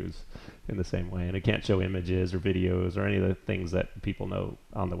to use in the same way, and it can't show images or videos or any of the things that people know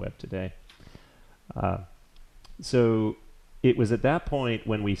on the web today. So it was at that point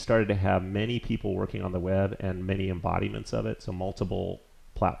when we started to have many people working on the web and many embodiments of it, so multiple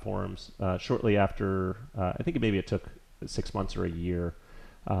platforms. Shortly after, I think maybe it took 6 months or a year,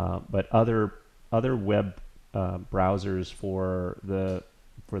 but other web browsers for the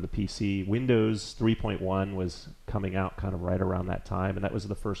PC. Windows 3.1 was coming out kind of right around that time, and that was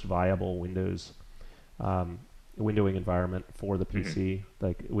the first viable Windows windowing environment for the PC.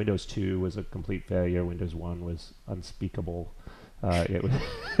 Like Windows 2 was a complete failure. Windows 1 was unspeakable. It was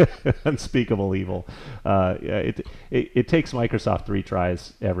unspeakable evil. It takes Microsoft 3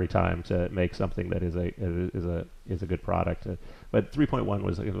 tries every time to make something that is a good product. But 3.1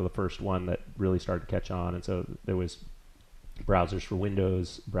 was the first one that really started to catch on, and so there was browsers for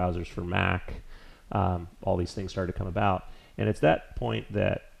Windows, browsers for Mac. All these things started to come about, and it's that point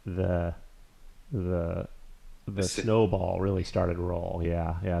that the the snowball really started to roll.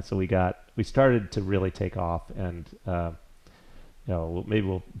 Yeah, yeah. So we started to really take off, and maybe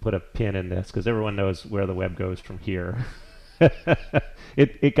we'll put a pin in this because everyone knows where the web goes from here.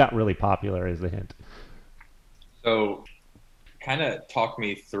 It got really popular as the hint. So, kind of talk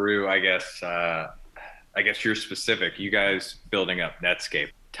me through, I guess you're specific. You guys building up Netscape.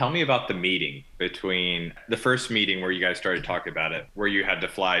 Tell me about the meeting between the first meeting where you guys started talking about it, where you had to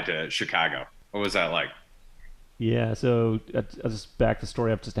fly to Chicago. What was that like? Yeah, so I'll just back the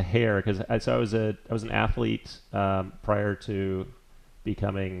story up just a hair because I was an athlete prior to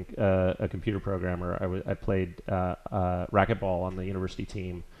becoming a computer programmer. I played racquetball on the university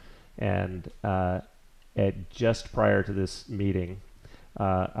team, and just prior to this meeting,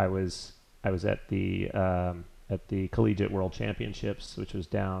 I was at the Collegiate World Championships, which was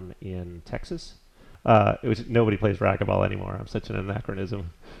down in Texas. Nobody plays racquetball anymore. I'm such an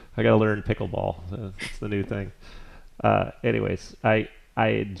anachronism. I got to learn pickleball. It's the new thing. Anyways, I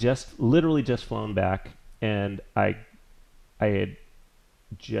had just literally just flown back, and I had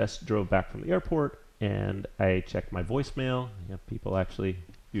just drove back from the airport, and I checked my voicemail. People actually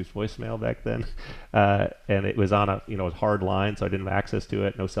used voicemail back then, and it was on a hard line, so I didn't have access to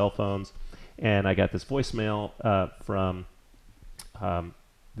it. No cell phones, and I got this voicemail from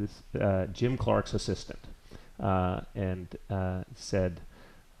this Jim Clark's assistant, and said,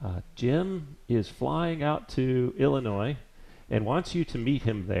 Jim is flying out to Illinois and wants you to meet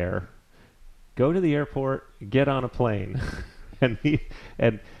him there. Go to the airport, get on a plane, and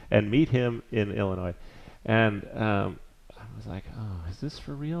meet him in Illinois. And I was like, oh, is this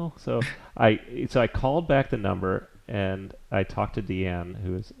for real? So I called back the number, and I talked to Deanne,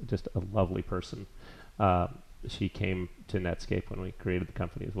 who is just a lovely person. She came to Netscape when we created the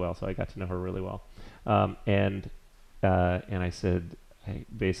company as well, so I got to know her really well. And I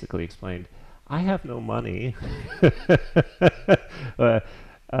basically explained, I have no money.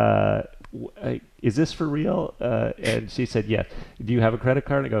 Is this for real? And she said, yes. Do you have a credit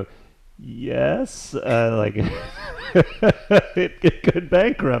card? I go, yes. It could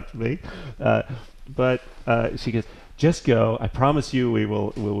bankrupt me. But she goes, just go. I promise you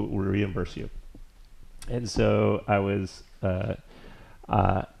we'll reimburse you. And so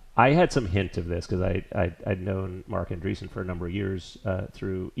I had some hint of this because I'd known Mark Andreessen for a number of years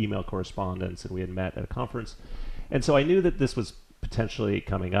through email correspondence, and we had met at a conference. And so I knew that this was potentially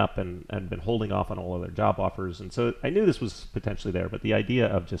coming up, and been holding off on all other job offers. And so I knew this was potentially there, but the idea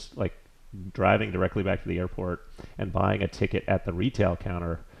of just like driving directly back to the airport and buying a ticket at the retail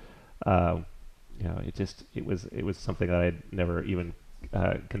counter, it was something that I'd never even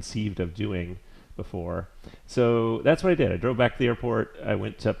conceived of doing before. So that's what I did. I drove back to the airport. I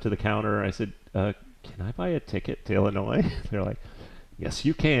went up to the counter. I said, can I buy a ticket to Illinois? They're like, yes,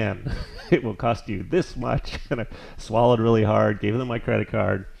 you can. It will cost you this much. And I swallowed really hard, gave them my credit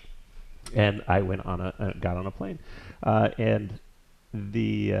card, and I got on a plane. And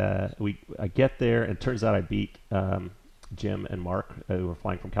I get there, and it turns out I beat Jim and Mark, who were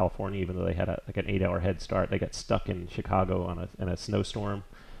flying from California, even though they had an 8-hour head start. They got stuck in Chicago in a snowstorm.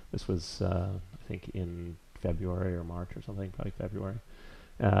 This was, I think, in February or March or something, probably February.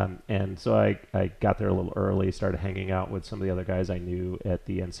 And so I got there a little early, started hanging out with some of the other guys I knew at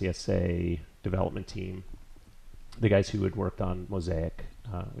the NCSA development team, the guys who had worked on Mosaic,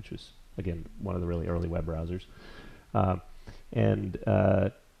 which was, again, one of the really early web browsers. And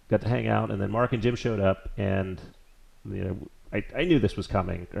got to hang out, and then Mark and Jim showed up, and I knew this was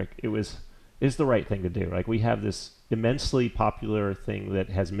coming. Like, it's the right thing to do. Like, we have this immensely popular thing that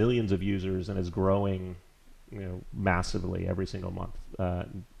has millions of users and is growing, massively every single month.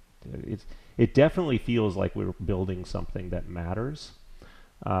 It definitely feels like we're building something that matters.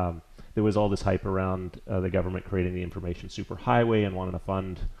 There was all this hype around the government creating the information superhighway and wanting to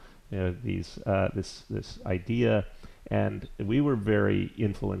fund, this idea, and we were very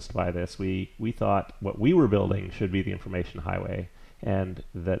influenced by this. We thought what we were building should be the information highway, and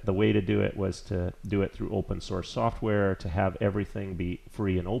that the way to do it was to do it through open source software, to have everything be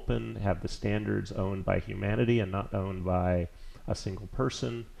free and open, have the standards owned by humanity and not owned by a single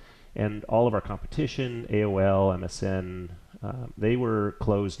person. And all of our competition, AOL, MSN, they were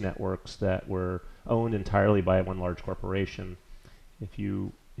closed networks that were owned entirely by one large corporation. If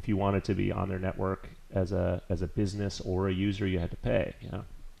you wanted to be on their network as a business or a user, you had to pay.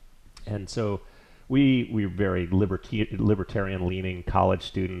 And so we were very libertarian-leaning college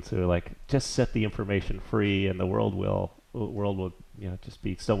students who were like, just set the information free, and the world will just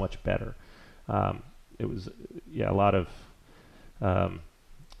be so much better. It was a lot of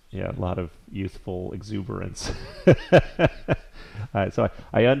yeah, a lot of youthful exuberance. So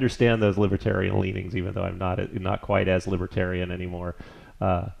I understand those libertarian leanings, even though I'm not quite as libertarian anymore.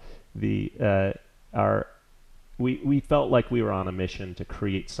 The our we felt like we were on a mission to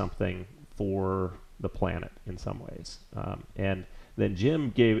create something for the planet in some ways, and then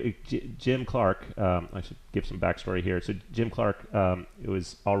Jim Clark. I should give some backstory here. So Jim Clark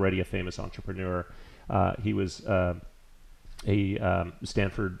was already a famous entrepreneur. He was a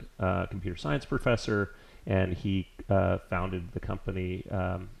Stanford computer science professor, and he founded the company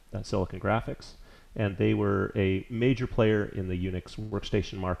Silicon Graphics, and they were a major player in the Unix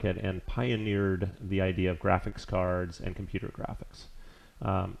workstation market and pioneered the idea of graphics cards and computer graphics.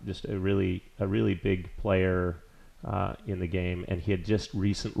 Just a really big player in the game, and he had just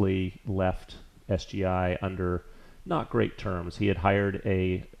recently left SGI under not great terms. He had hired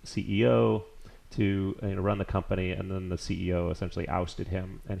a CEO to run the company, and then the CEO essentially ousted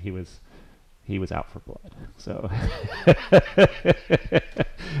him, and he was out for blood. So,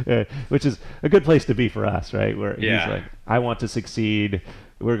 which is a good place to be for us, right? Where he's like, I want to succeed.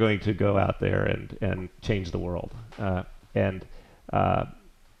 We're going to go out there and change the world.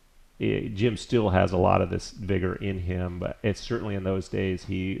 Jim still has a lot of this vigor in him, but it's certainly in those days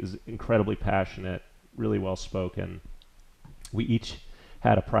he is incredibly passionate, really well spoken. We each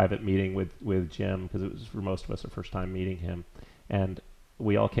had a private meeting with Jim, because it was, for most of us, our first time meeting him, and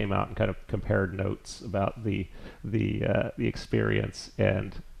we all came out and kind of compared notes about the experience.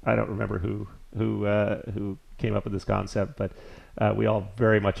 And I don't remember who came up with this concept, but we all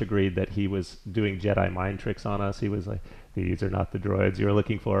very much agreed that he was doing Jedi mind tricks on us. He was like, "These are not the droids you were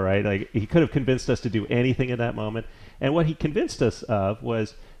looking for," right? Like, he could have convinced us to do anything in that moment. And what he convinced us of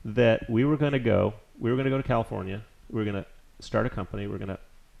was that we were going to go to California. We were going to start a company. We were going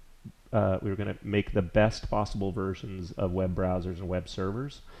to make the best possible versions of web browsers and web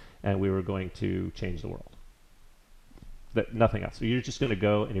servers, and we were going to change the world. That nothing else. So you're just going to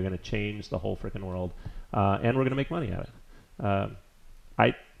go and you're going to change the whole freaking world, and we're going to make money at it.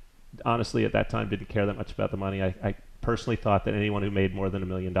 I honestly at that time didn't care that much about the money. I personally thought that anyone who made more than $1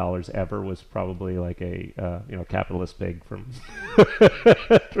 million ever was probably like a capitalist pig from.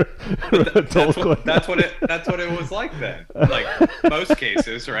 That's what it was like then. Like most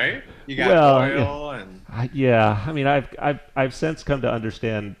cases, right? You got oil and. Yeah, I mean, I've since come to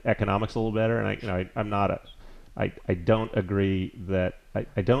understand economics a little better, and I'm not I don't agree that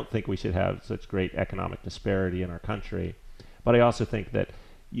I don't think we should have such great economic disparity in our country, but I also think that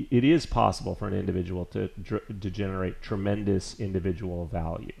it is possible for an individual to generate tremendous individual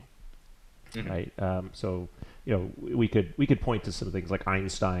value, right? So we could point to some things like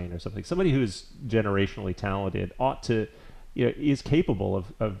Einstein or something. Somebody who's generationally talented ought to is capable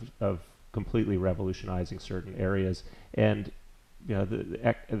of completely revolutionizing certain areas, and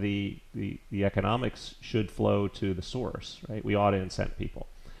the economics should flow to the source, right? We ought to incent people.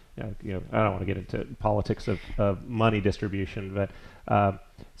 I don't want to get into politics of money distribution, but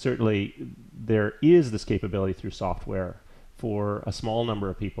certainly there is this capability through software for a small number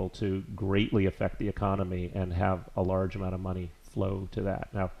of people to greatly affect the economy and have a large amount of money flow to that.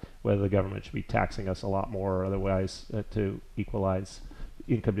 Now, whether the government should be taxing us a lot more or otherwise to equalize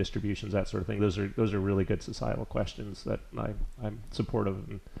income distributions, that sort of thing, those are really good societal questions that I'm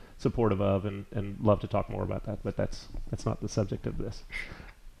supportive of and love to talk more about that, but that's not the subject of this.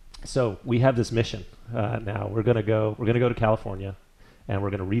 So we have this mission now. We're gonna go to California, and we're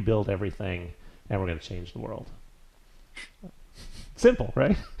gonna rebuild everything, and we're gonna change the world. Simple,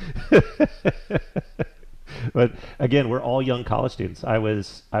 right? But again, we're all young college students. I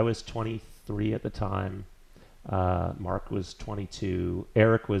was 23 at the time. Mark was 22.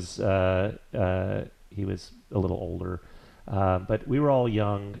 Eric was he was a little older, but we were all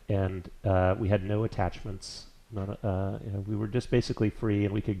young, and we had no attachments. We were just basically free,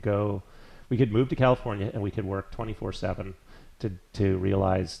 and we could move to California, and we could work 24/7 to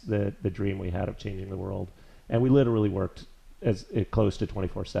realize the dream we had of changing the world. And we literally worked as close to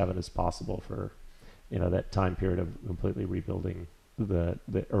 24/7 as possible for that time period of completely rebuilding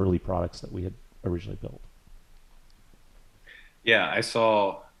the early products that we had originally built. Yeah, I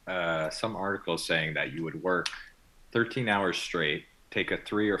saw some articles saying that you would work 13 hours straight, take a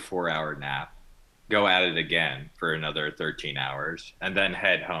 3 or 4 hour nap, go at it again for another 13 hours, and then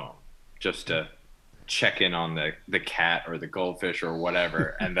head home just to check in on the cat or the goldfish or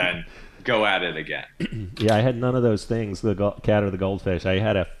whatever, and then go at it again. Yeah, I had none of those things, the cat or the goldfish. I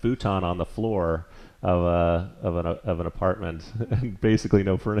had a futon on the floor of an apartment, and basically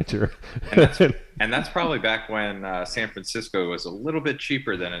no furniture. And that's probably back when San Francisco was a little bit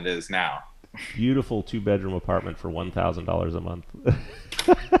cheaper than it is now. beautiful 2-bedroom apartment for $1,000 a month.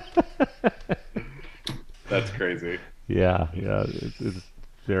 That's crazy. Yeah, it's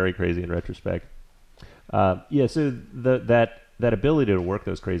very crazy in retrospect. Yeah, so that ability to work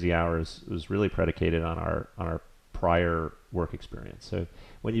those crazy hours was really predicated on our prior work experience. So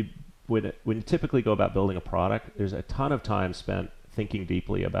when you when you typically go about building a product, there's a ton of time spent thinking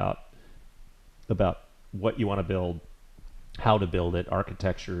deeply about what you want to build, how to build it,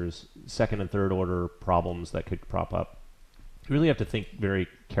 architectures, second and third order problems that could crop up. You really have to think very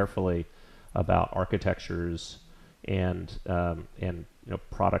carefully about architectures and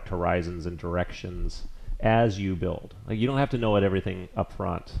product horizons and directions as you build. Like, you don't have to know everything up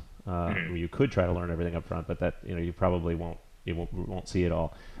front. I mean, you could try to learn everything up front, but that you probably won't see it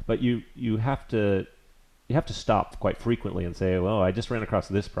all. But you have to stop quite frequently and say, well, I just ran across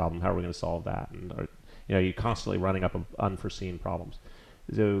this problem. How are we going to solve that? And you're constantly running up unforeseen problems.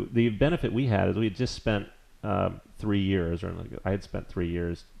 So the benefit we had is we had just spent 3 years, or I had spent 3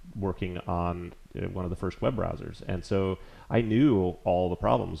 years working on one of the first web browsers, and so I knew all the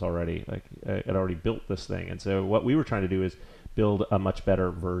problems already. Like, I had already built this thing, and so what we were trying to do is build a much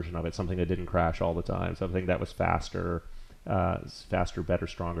better version of it, something that didn't crash all the time, something that was faster, better,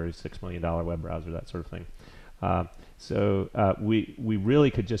 stronger, $6 million web browser, that sort of thing. So we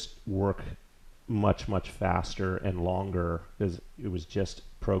really could just work much faster and longer because it was just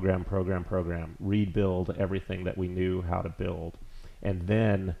program, read, build everything that we knew how to build, and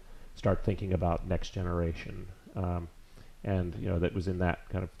then start thinking about next generation. And that was in that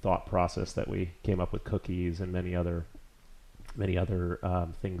kind of thought process that we came up with cookies and many other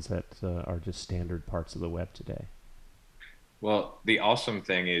things that are just standard parts of the web today. Well, the awesome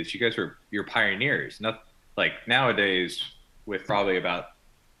thing is you're pioneers. Not like nowadays with probably about,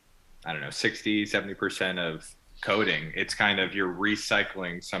 I don't know, 60-70% of coding, it's kind of you're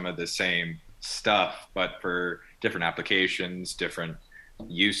recycling some of the same stuff, but for different applications, different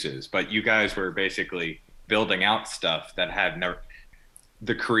uses. But you guys were basically building out stuff that had never,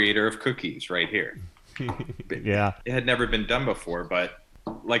 the creator of cookies right here. Yeah. It had never been done before, but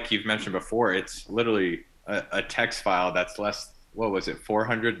like you've mentioned before, it's literally a text file that's less, what was it,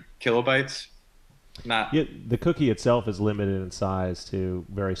 400 kilobytes? Not. Yeah, the cookie itself is limited in size to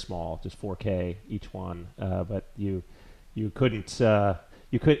very small, just 4K each one. But you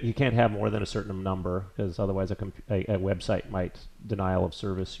can't have more than a certain number, because otherwise a website might denial of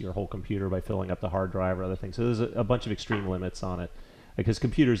service your whole computer by filling up the hard drive or other things. So there's a bunch of extreme limits on it, because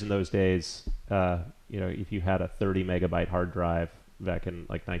computers in those days, if you had a 30 megabyte hard drive back in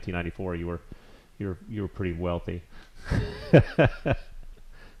like 1994, you were pretty wealthy.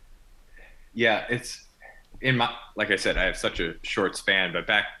 Yeah, it's like I said, I have such a short span, but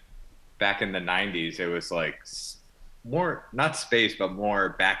back in the 90s, it was like more, not space, but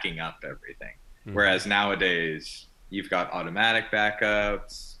more backing up everything. Mm-hmm. Whereas nowadays, you've got automatic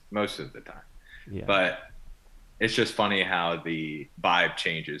backups most of the time. Yeah. But it's just funny how the vibe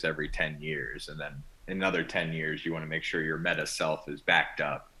changes every 10 years. And then in another 10 years, you want to make sure your meta self is backed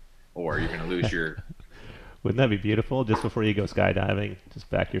up, or you're going to lose your... Wouldn't that be beautiful? Just before you go skydiving, just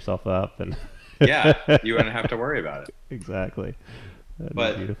back yourself up and... Yeah, you wouldn't have to worry about it. Exactly. That'd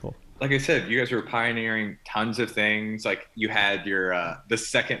be beautiful. Like I said, you guys were pioneering tons of things. Like, you had your the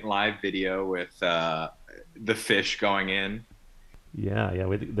second live video with the fish going in. Yeah.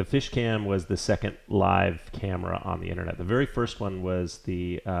 The fish cam was the second live camera on the internet. The very first one was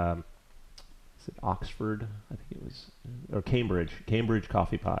the is it Oxford? I think it was, or Cambridge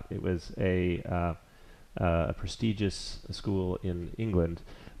coffee pot. It was a prestigious school in England.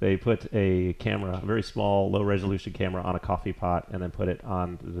 They put a camera, a very small, low-resolution camera, on a coffee pot, and then put it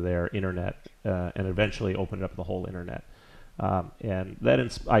on their internet, and eventually opened up the whole internet. And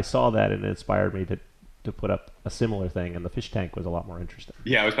that I saw that, and it inspired me to put up a similar thing, and the fish tank was a lot more interesting.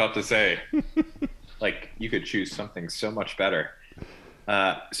 Yeah, I was about to say, like, you could choose something so much better.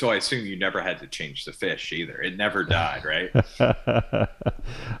 So I assume you never had to change the fish either. It never died, right?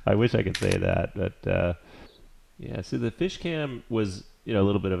 I wish I could say that, but yeah. So the fish cam was a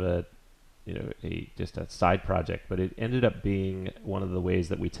little bit of a just a side project, but it ended up being one of the ways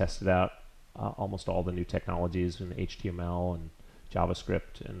that we tested out almost all the new technologies in HTML and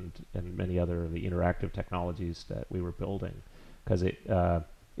JavaScript and many other of the interactive technologies that we were building, because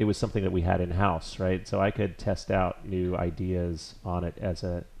it was something that we had in-house, right? So I could test out new ideas on it as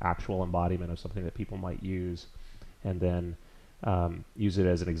an actual embodiment of something that people might use, and then use it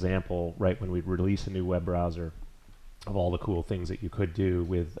as an example right when we'd release a new web browser of all the cool things that you could do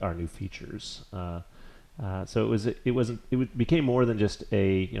with our new features. So it became more than just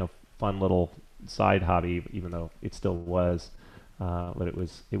a fun little side hobby, even though it still was. but it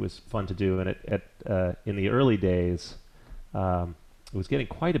was fun to do. And in the early days, it was getting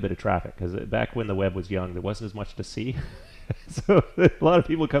quite a bit of traffic because back when the web was young, there wasn't as much to see. So a lot of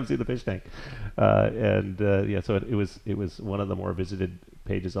people come see the fish tank, so it was one of the more visited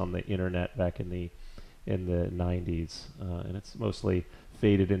pages on the internet back in the 90s, and it's mostly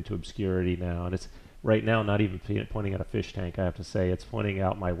faded into obscurity now. And it's right now not even pointing at a fish tank. I have to say it's pointing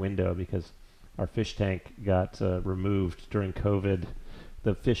out my window because our fish tank got removed during COVID.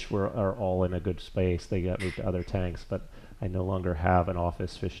 The fish are all in a good space. They got moved to other tanks, but I no longer have an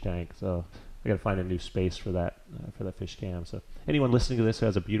office fish tank, so I got to find a new space for that fish cam. So anyone listening to this who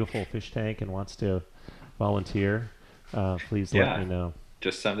has a beautiful fish tank and wants to volunteer, please let me know.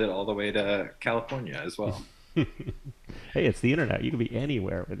 Just send it all the way to California as well. Hey, it's the internet. You can be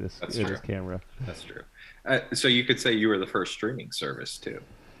anywhere with this camera. That's true. So you could say you were the first streaming service too.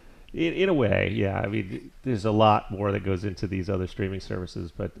 In a way, yeah. I mean, there's a lot more that goes into these other streaming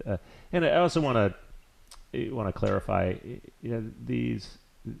services, but and I also want to clarify,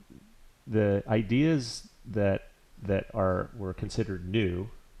 the ideas that were considered new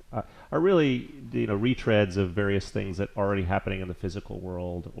are really retreads of various things that are already happening in the physical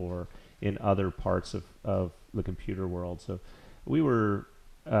world or in other parts of the computer world. So we were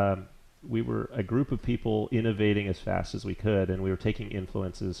a group of people innovating as fast as we could, and we were taking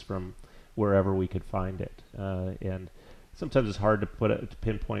influences from wherever we could find it. And sometimes it's hard to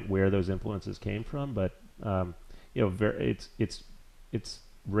pinpoint where those influences came from, but it's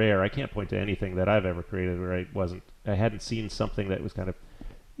rare. I can't point to anything that I've ever created where I hadn't seen something that was kind of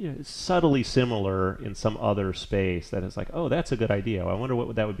subtly similar in some other space that is like, oh, that's a good idea. I wonder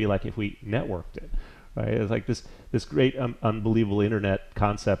what that would be like if we networked it. Right? It's like this great unbelievable internet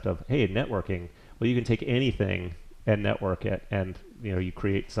concept of, hey, networking. Well, you can take anything and network it, and you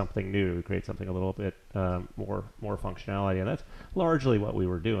create something new, you create something a little bit more functionality, and that's largely what we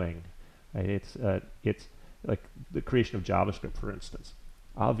were doing. Right? It's like the creation of JavaScript, for instance.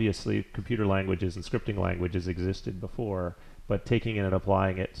 Obviously, computer languages and scripting languages existed before, but taking it and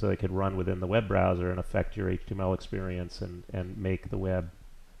applying it so they could run within the web browser and affect your HTML experience and make the web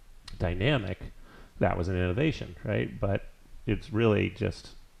dynamic, that was an innovation, right? But it's really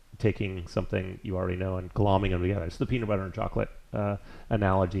just taking something you already know and glomming them together. It's the peanut butter and chocolate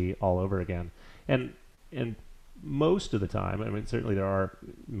analogy all over again. And most of the time, I mean, certainly there are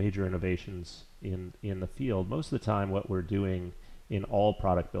major innovations in the field. Most of the time, what we're doing in all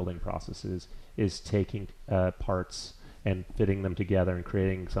product building processes is taking parts and fitting them together and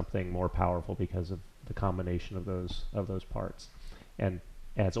creating something more powerful because of the combination of those parts. And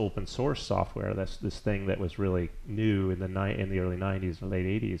as open source software, that's this thing that was really new in the early 90s and late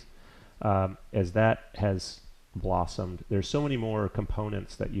 80s. As that has blossomed, there's so many more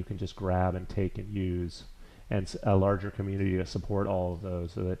components that you can just grab and take and use, and a larger community to support all of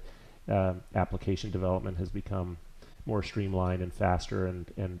those, so that application development has become more streamlined and faster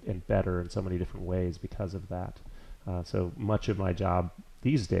and better in so many different ways because of that. So much of my job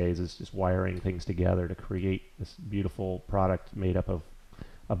these days is just wiring things together to create this beautiful product made up of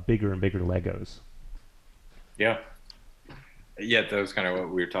bigger and bigger Legos. Yeah, that was kind of what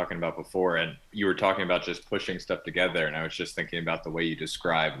we were talking about before, and you were talking about just pushing stuff together, and I was just thinking about the way you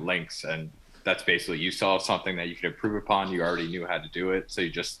describe links, and that's basically you saw something that you could improve upon, you already knew how to do it, so you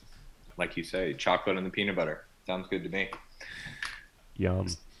just, like you say, chocolate and the peanut butter. Sounds good to me. Yum.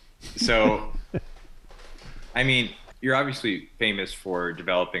 So, I mean, you're obviously famous for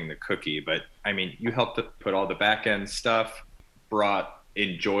developing the cookie, but I mean, you helped to put all the back-end stuff, brought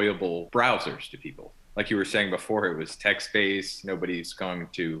enjoyable browsers to people. Like you were saying before, it was text-based. Nobody's going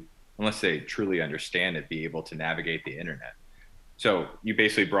to, unless they truly understand it, be able to navigate the internet. So you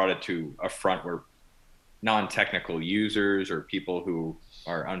basically brought it to a front where non-technical users or people who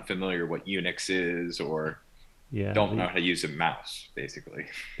are unfamiliar what Unix is or don't know how to use a mouse, basically.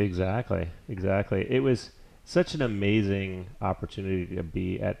 Exactly. It was such an amazing opportunity to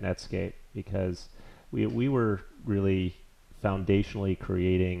be at Netscape because we were really foundationally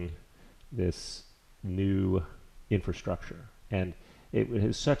creating this new infrastructure, and it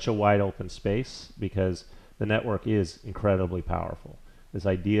was such a wide open space because the network is incredibly powerful. This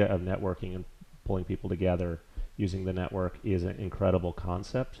idea of networking and pulling people together using the network is an incredible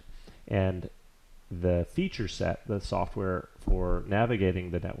concept, and the feature set, the software for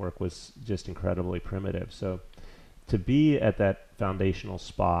navigating the network, was just incredibly primitive. So to be at that foundational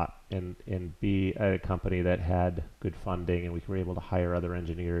spot and be at a company that had good funding and we were able to hire other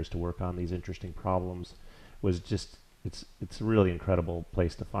engineers to work on these interesting problems was just, it's a really incredible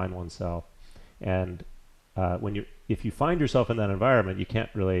place to find oneself. And if you find yourself in that environment, you can't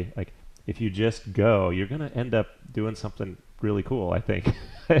really, like, if you just go, you're going to end up doing something really cool, I think.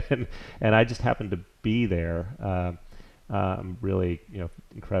 And I just happened to be there. I'm really,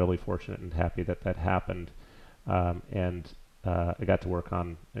 incredibly fortunate and happy that that happened. And I got to work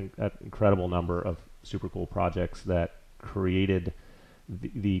on an incredible number of super cool projects that created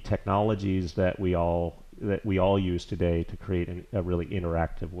the technologies that we all use today to create a really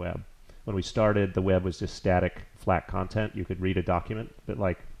interactive web. When we started, the web was just static, flat content. You could read a document, but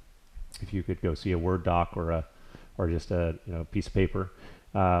like if you could go see a Word doc or just a piece of paper.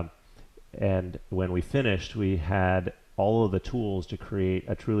 And when we finished, we had all of the tools to create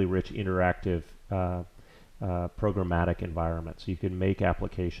a truly rich, interactive, programmatic environment. So you can make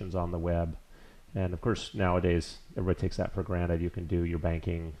applications on the web. And of course, nowadays, everybody takes that for granted. You can do your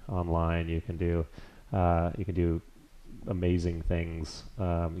banking online. You can do amazing things.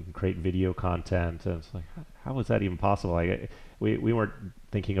 You can create video content. And it's like, how is that even possible? We weren't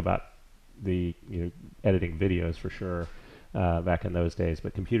thinking about the editing videos for sure back in those days,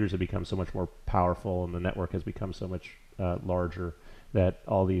 but computers have become so much more powerful, and the network has become so much larger that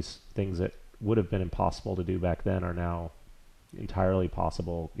all these things that would have been impossible to do back then are now entirely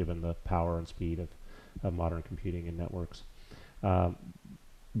possible given the power and speed of modern computing and networks.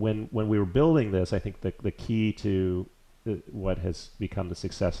 When we were building this, I think the key to what has become the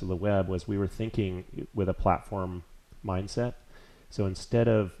success of the web was we were thinking with a platform mindset. So instead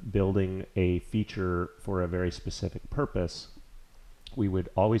of building a feature for a very specific purpose, we would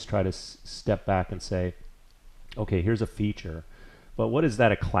always try to step back and say, okay, here's a feature, but what is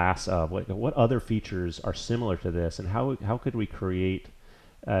that a class of? What other features are similar to this, and how could we create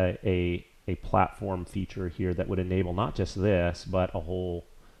a platform feature here that would enable not just this, but a whole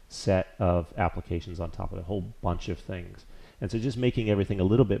set of applications on top of it, a whole bunch of things. And so just making everything a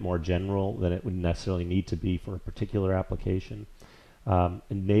little bit more general than it would necessarily need to be for a particular application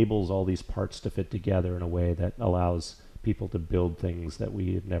enables all these parts to fit together in a way that allows people to build things that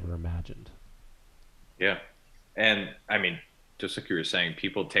we had never imagined. Yeah. And I mean, just like you were saying,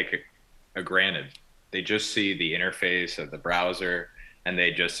 people take it for granted. They just see the interface of the browser and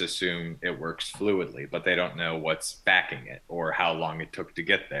they just assume it works fluidly, but they don't know what's backing it or how long it took to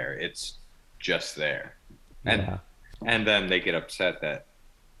get there. It's just there. Yeah. And then they get upset that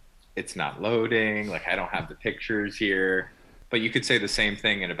it's not loading, like I don't have the pictures here. But you could say the same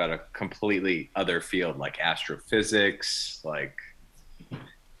thing in about a completely other field like astrophysics. Like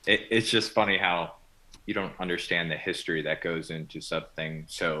it's just funny how you don't understand the history that goes into something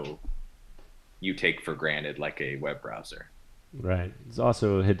so you take for granted like a web browser. Right. It's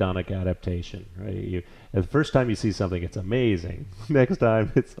also a hedonic adaptation, right? The first time you see something, it's amazing. Next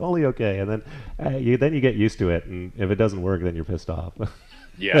time, it's only okay, and then you get used to it, and if it doesn't work, then you're pissed off.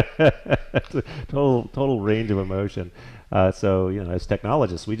 Yeah. It's a total range of emotion. So as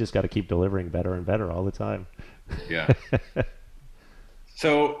technologists, we just got to keep delivering better and better all the time. Yeah.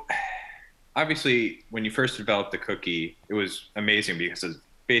 So obviously, when you first developed the cookie, it was amazing because it's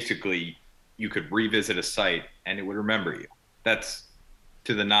basically you could revisit a site and it would remember you. That's,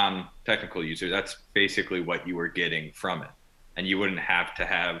 to the non-technical user, that's basically what you were getting from it. And you wouldn't have to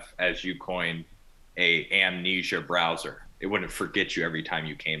have, as you coined, a amnesia browser. It wouldn't forget you every time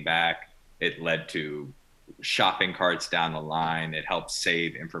you came back. It led to shopping carts down the line. It helped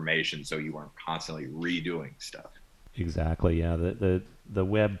save information so you weren't constantly redoing stuff. Exactly. Yeah. The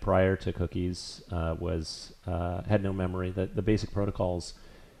web prior to cookies was had no memory. The basic protocols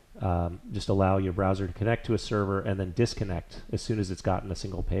just allow your browser to connect to a server and then disconnect as soon as it's gotten a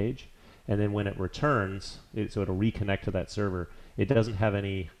single page. And then when it returns, so it'll reconnect to that server. It doesn't have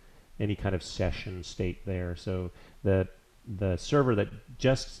any kind of session state there. So the server that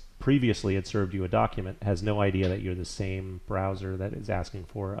just previously had served you a document has no idea that you're the same browser that is asking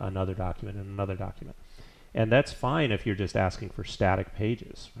for another document and another document. And that's fine if you're just asking for static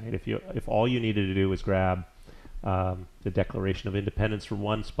pages, right? If all you needed to do was grab the Declaration of Independence from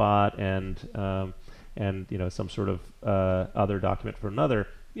one spot and some sort of other document for another,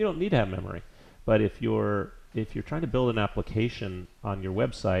 you don't need to have memory. But if you're trying to build an application on your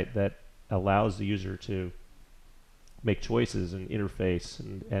website that allows the user to make choices and interface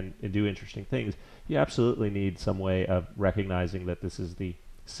and do interesting things, you absolutely need some way of recognizing that this is the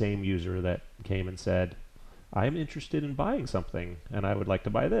same user that came and said, I'm interested in buying something and I would like to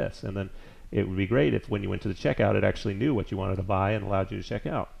buy this. And then it would be great if when you went to the checkout, it actually knew what you wanted to buy and allowed you to check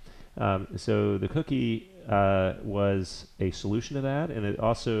out. So the cookie was a solution to that, and it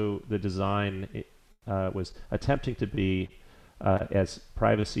also, the design was attempting to be as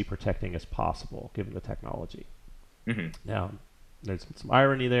privacy protecting as possible given the technology. Mm-hmm. Now, there's some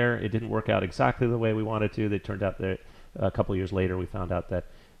irony there. It didn't work out exactly the way we wanted to. It turned out that a couple years later we found out that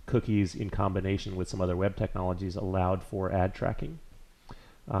cookies in combination with some other web technologies allowed for ad tracking.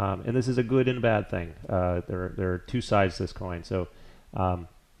 And this is a good and a bad thing. There are two sides to this coin. So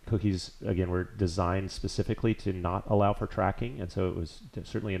cookies, again, were designed specifically to not allow for tracking, and so it was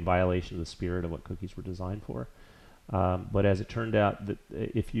certainly in violation of the spirit of what cookies were designed for. But as it turned out, that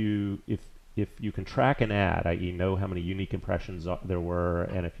if you can track an ad, i.e. know how many unique impressions there were,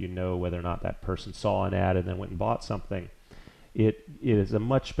 and if you know whether or not that person saw an ad and then went and bought something, it is a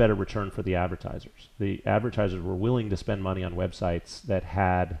much better return for the advertisers. The advertisers were willing to spend money on websites that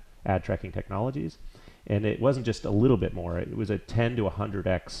had ad tracking technologies, and it wasn't just a little bit more. It was a 10 to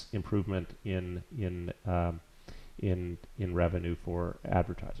 100x improvement in revenue for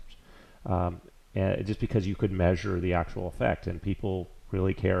advertisers, and just because you could measure the actual effect, and people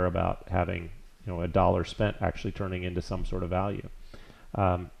really care about having a dollar spent actually turning into some sort of value,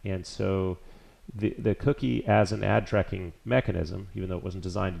 and so. The cookie as an ad tracking mechanism, even though it wasn't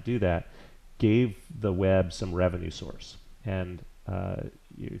designed to do that, gave the web some revenue source. And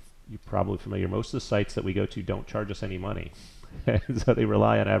you're probably familiar. Most of the sites that we go to don't charge us any money, so they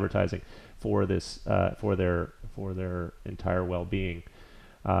rely on advertising for this for their entire well-being.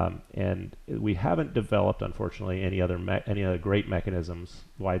 And we haven't developed, unfortunately, any other great mechanisms,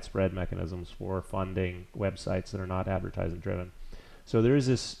 widespread mechanisms for funding websites that are not advertising driven. So there is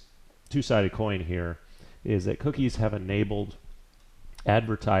this two-sided coin here, is that cookies have enabled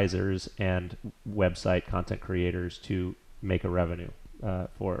advertisers and website content creators to make a revenue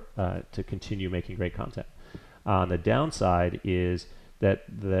to continue making great content. On the downside is that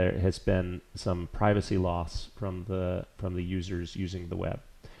there has been some privacy loss from the users using the web.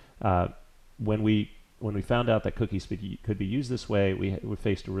 When we found out that cookies could be used this way, we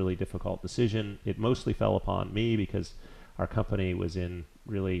faced a really difficult decision. It mostly fell upon me because our company was in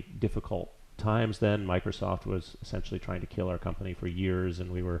really difficult times then. Microsoft was essentially trying to kill our company for years,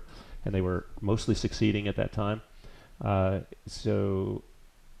 and they were mostly succeeding at that time. So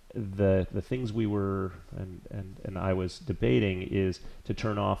the things we were and I was debating is to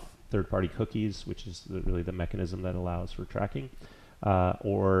turn off third-party cookies, which is really the mechanism that allows for tracking,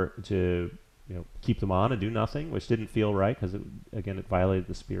 or to keep them on and do nothing, which didn't feel right because it violated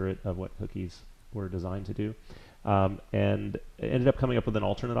the spirit of what cookies were designed to do. And ended up coming up with an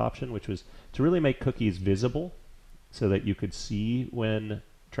alternate option, which was to really make cookies visible so that you could see when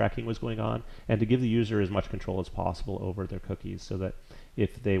tracking was going on, and to give the user as much control as possible over their cookies so that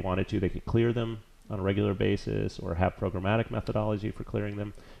if they wanted to, they could clear them on a regular basis or have programmatic methodology for clearing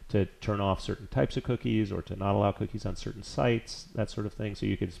them, to turn off certain types of cookies or to not allow cookies on certain sites, that sort of thing. So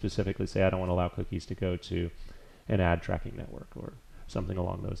you could specifically say, I don't want to allow cookies to go to an ad tracking network or something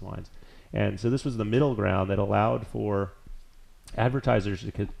along those lines. And so this was the middle ground that allowed for advertisers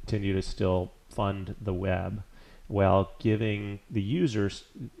to continue to still fund the web while giving the users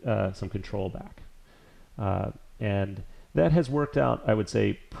some control back. And that has worked out, I would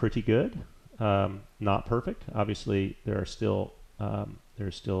say, pretty good. Not perfect. Obviously, there are still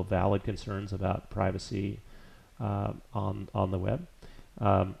valid concerns about privacy on the web.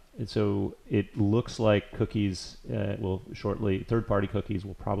 And so it looks like cookies third-party cookies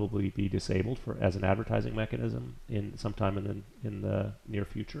will probably be disabled as an advertising mechanism sometime in the near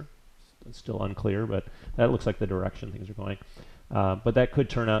future. It's still unclear, but that looks like the direction things are going. But that could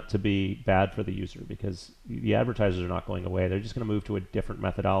turn out to be bad for the user because the advertisers are not going away. They're just going to move to a different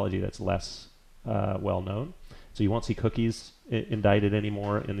methodology that's less well known. So you won't see cookies indicted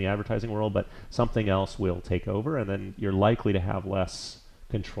anymore in the advertising world, but something else will take over, and then you're likely to have less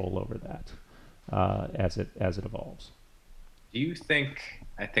control over that as it evolves. Do you think,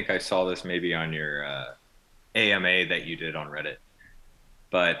 I think I saw this maybe on your AMA that you did on Reddit,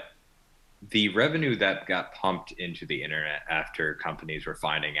 but the revenue that got pumped into the internet after companies were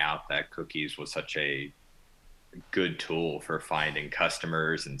finding out that cookies was such a good tool for finding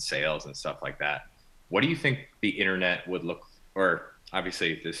customers and sales and stuff like that, what do you think the internet would look, or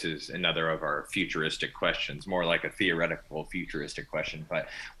obviously this is another of our futuristic questions, more like a theoretical futuristic question, but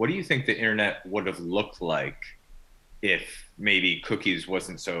what do you think the internet would have looked like if maybe cookies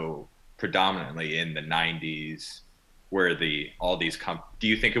wasn't so predominantly in the 90s, where do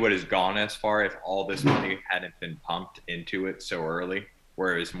you think it would have gone as far if all this money hadn't been pumped into it so early,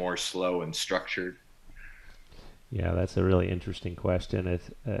 where it was more slow and structured? Yeah, that's a really interesting question. It's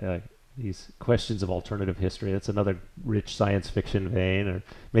these questions of alternative history. That's another rich science fiction vein, or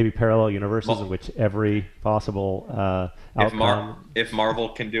maybe parallel universes in which every possible outcome. If Marvel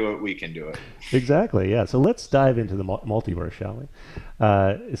can do it, we can do it. Exactly. Yeah. So let's dive into the multiverse, shall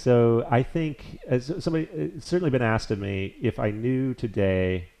we? So I think it's certainly been asked of me if I knew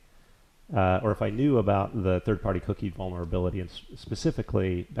today or if I knew about the third-party cookie vulnerability, and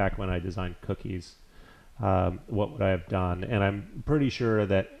specifically back when I designed cookies, what would I have done? And I'm pretty sure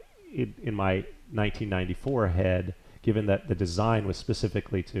that in my 1994 head, given that the design was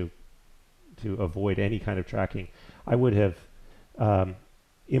specifically to avoid any kind of tracking, I would have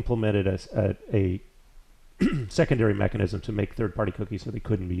implemented a secondary mechanism to make third-party cookies so they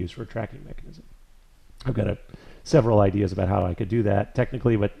couldn't be used for a tracking mechanism. I've got several ideas about how I could do that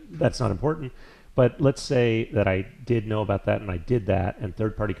technically, but that's not important. But let's say that I did know about that and I did that, and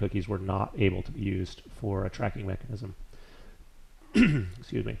third-party cookies were not able to be used for a tracking mechanism.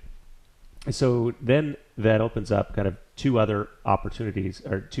 Excuse me. So then that opens up kind of two other opportunities,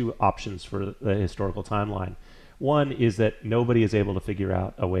 or two options for the historical timeline. One is that nobody is able to figure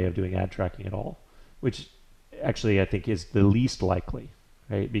out a way of doing ad tracking at all, which actually I think is the least likely,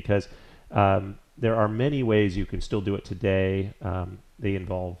 right? Because there are many ways you can still do it today. They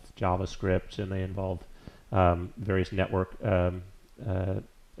involve JavaScript and they involve various network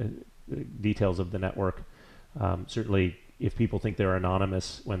details of the network. Certainly, if people think they're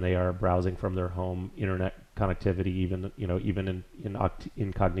anonymous when they are browsing from their home internet connectivity, even in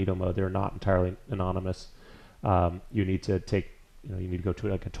incognito mode, they're not entirely anonymous. You need to go to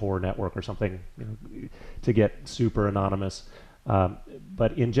like a Tor network or something, to get super anonymous.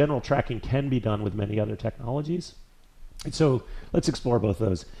 But in general, tracking can be done with many other technologies. And so let's explore both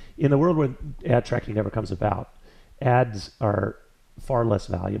those. In the world where ad tracking never comes about, ads are far less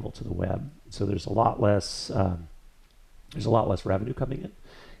valuable to the web. So there's a lot less revenue coming in.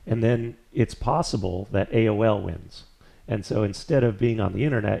 And then it's possible that AOL wins. And so instead of being on the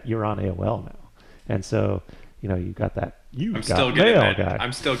internet, you're on AOL now. And so, you've got that. I'm still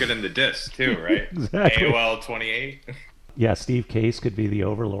getting the disc too, right? Exactly. AOL 28. Yeah, Steve Case could be the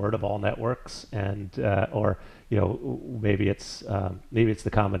overlord of all networks, and or maybe it's the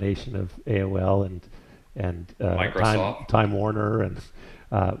combination of AOL and Microsoft. Time Warner, and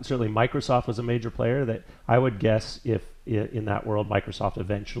certainly Microsoft was a major player. That I would guess if in that world Microsoft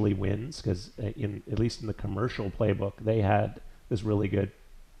eventually wins, because at least in the commercial playbook they had this really good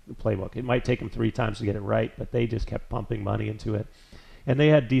playbook. It might take them 3 times to get it right, but they just kept pumping money into it, and they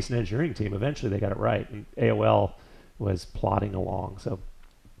had a decent engineering team. Eventually they got it right, and AOL was plodding along. So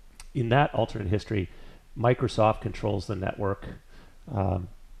in that alternate history, Microsoft controls the network.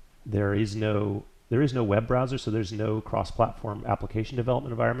 There is no web browser, so there's no cross-platform application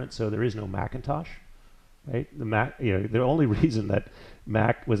development environment, so there is no Macintosh, right? The Mac, the only reason that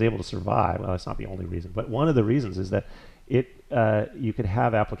Mac was able to survive, well, it's not the only reason, but one of the reasons is that you could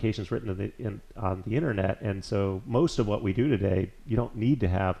have applications written on the internet, and so most of what we do today, you don't need to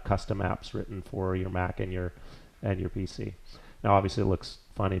have custom apps written for your Mac and your PC. Now, obviously, it looks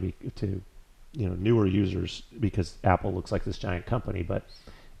funny to newer users because Apple looks like this giant company, but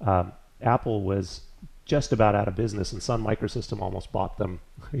Apple was just about out of business, and Sun Microsystem almost bought them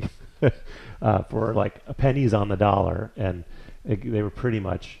for like pennies on the dollar, and they were pretty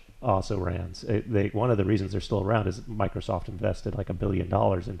much also rans. One of the reasons they're still around is Microsoft invested like $1 billion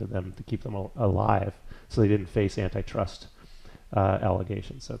into them to keep them alive, so they didn't face antitrust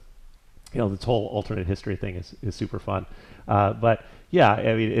allegations. So, this whole alternate history thing is super fun. But yeah,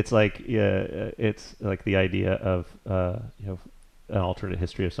 I mean, it's like the idea of an alternate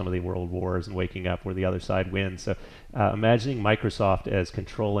history of some of the world wars and waking up where the other side wins. So imagining Microsoft as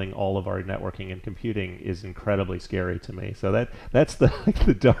controlling all of our networking and computing is incredibly scary to me. So that's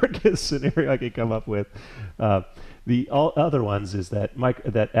the darkest scenario I could come up with. The other ones is that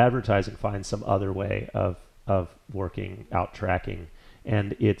that advertising finds some other way of working out tracking,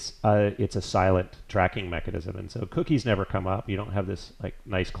 and it's a silent tracking mechanism. And so cookies never come up. You don't have this like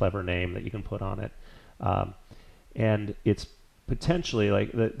nice clever name that you can put on it, and it's potentially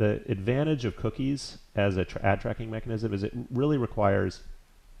like the advantage of cookies as a ad tracking mechanism is it really requires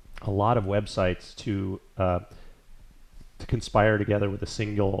a lot of websites to conspire together with a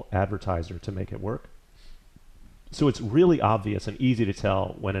single advertiser to make it work. So it's really obvious and easy to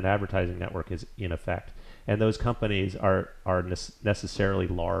tell when an advertising network is in effect, and those companies are necessarily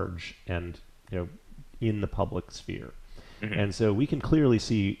large and in the public sphere. Mm-hmm. And so we can clearly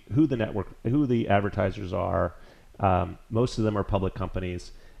see who the advertisers are. Most of them are public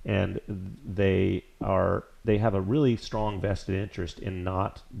companies, and they have a really strong vested interest in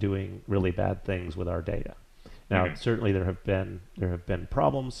not doing really bad things with our data. Now, mm-hmm. Certainly there have been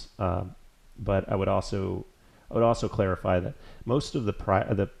problems, but I would also clarify that most of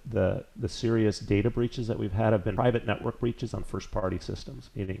the serious data breaches that we've had have been private network breaches on first-party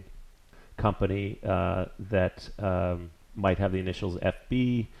systems, meaning company that might have the initials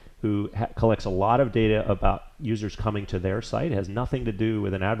FB, who collects a lot of data about users coming to their site. It has nothing to do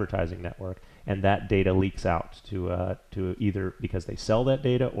with an advertising network, and that data leaks out to either because they sell that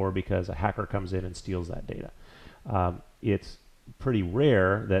data or because a hacker comes in and steals that data. It's pretty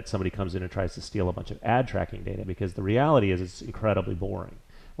rare that somebody comes in and tries to steal a bunch of ad tracking data, because the reality is it's incredibly boring.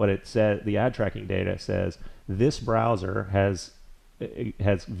 What it says, the ad tracking data says, this browser has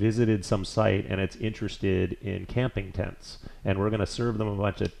visited some site and it's interested in camping tents, and we're going to serve them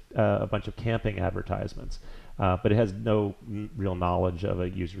a bunch of camping advertisements. But it has no real knowledge of a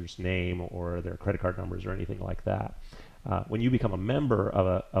user's name or their credit card numbers or anything like that. When you become a member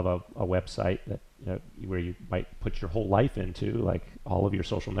of a website that where you might put your whole life into, like all of your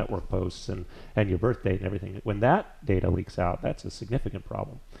social network posts and your birth date and everything, when that data leaks out, that's a significant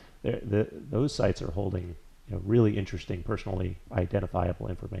problem. Those sites are holding really interesting, personally identifiable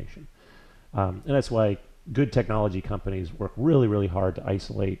information. And that's why good technology companies work really, really hard to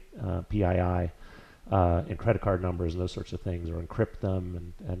isolate PII and credit card numbers and those sorts of things, or encrypt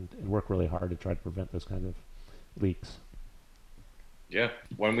them, and work really hard to try to prevent those kind of leaks. Yeah.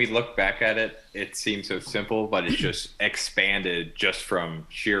 When we look back at it, it seems so simple, but it's just expanded just from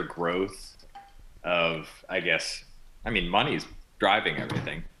sheer growth of, money's driving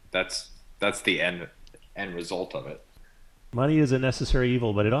everything. That's the end result of it. Money is a necessary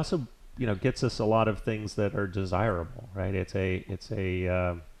evil, but it also gets us a lot of things that are desirable, right? It's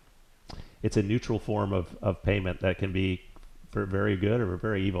a neutral form of payment that can be for very good or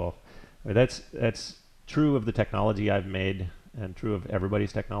very evil. That's true of the technology I've made, and true of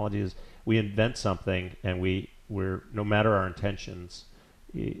everybody's technology. Is we invent something and we're no matter our intentions,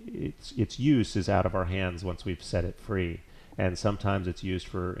 its use is out of our hands once we've set it free. And sometimes it's used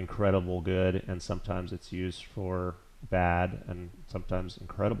for incredible good, and sometimes it's used for bad, and sometimes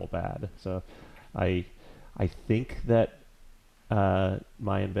incredible bad. So I think that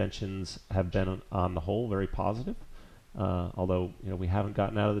my inventions have been on the whole very positive, although we haven't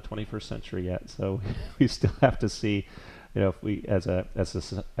gotten out of the 21st century yet. So we still have to see if we as a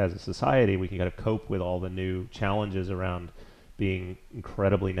society we can kind of cope with all the new challenges around being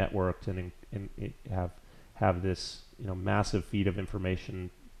incredibly networked and have this massive feed of information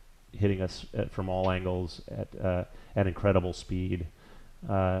hitting us from all angles at incredible speed.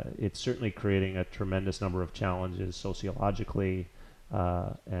 It's certainly creating a tremendous number of challenges sociologically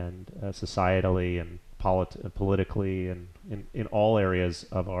and societally and politically, and in all areas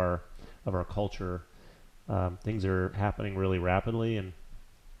of our culture. Things are happening really rapidly, and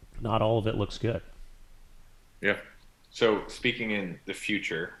not all of it looks good. Yeah. So speaking in the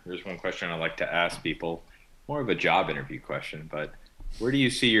future, there's one question I like to ask people, more of a job interview question, but where do you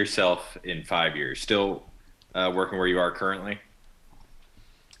see yourself in 5 years? Still working where you are currently?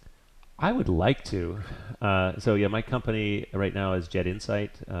 I would like to. My company right now is Jet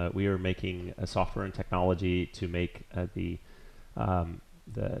Insight. We are making a software and technology to make the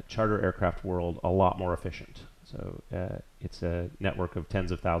charter aircraft world a lot more efficient. So it's a network of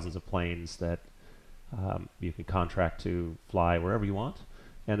tens of thousands of planes that you can contract to fly wherever you want.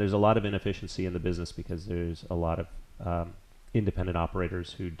 And there's a lot of inefficiency in the business because there's a lot of independent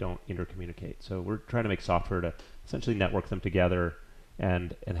operators who don't intercommunicate. So we're trying to make software to essentially network them together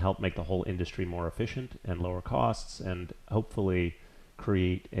and help make the whole industry more efficient and lower costs, and hopefully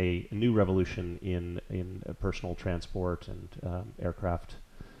create a new revolution in personal transport and aircraft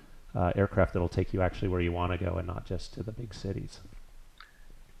that'll take you actually where you want to go and not just to the big cities.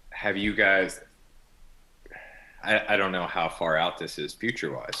 Have you guys, I don't know how far out this is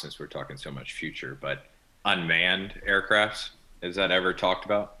future-wise since we're talking so much future, but unmanned aircrafts, is that ever talked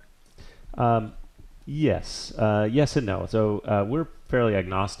about? Yes and no. So we're fairly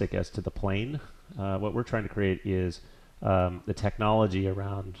agnostic as to the plane. What we're trying to create is the technology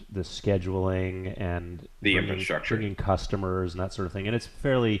around the scheduling and the infrastructure, bringing customers and that sort of thing. And it's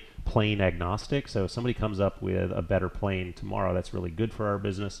fairly plane agnostic. So if somebody comes up with a better plane tomorrow, that's really good for our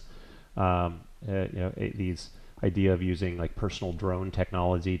business. These idea of using like personal drone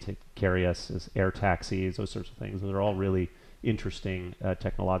technology to carry us as air taxis, those sorts of things. Those are all really interesting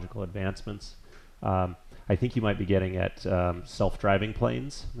technological advancements. I think you might be getting at self-driving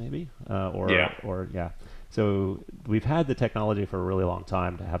planes, maybe, or. So we've had the technology for a really long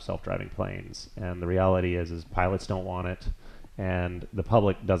time to have self-driving planes, and the reality is pilots don't want it, and the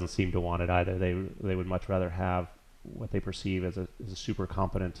public doesn't seem to want it either. They would much rather have what they perceive as a super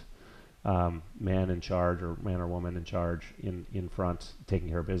competent man in charge, or man or woman in charge in front, taking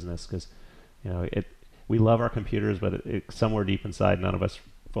care of business, because we love our computers, but somewhere deep inside, none of us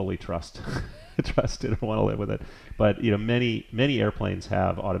fully trust it or want to live with it. But many airplanes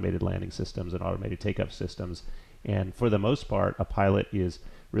have automated landing systems and automated takeoff systems, and for the most part, a pilot is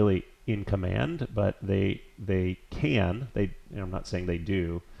really in command, but they can. I'm not saying they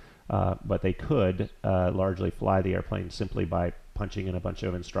do, but they could largely fly the airplane simply by punching in a bunch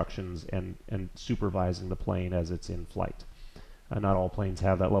of instructions and supervising the plane as it's in flight. Not all planes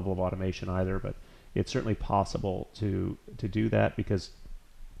have that level of automation either, but it's certainly possible to do that, because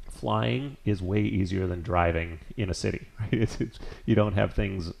flying is way easier than driving in a city. Right? You don't have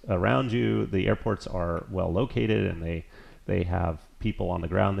things around you. The airports are well located, and they have people on the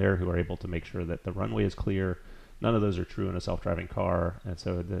ground there who are able to make sure that the runway is clear. None of those are true in a self-driving car, and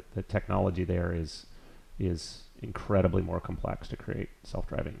so the technology there is incredibly more complex to create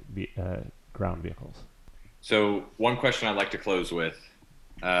self-driving ground vehicles. So one question I'd like to close with,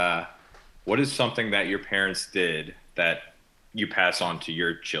 what is something that your parents did that you pass on to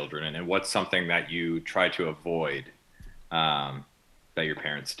your children, and what's something that you try to avoid that your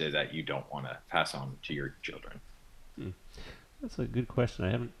parents did that you don't want to pass on to your children? That's a good question.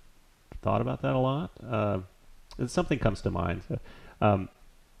 I haven't thought about that a lot. Something comes to mind. The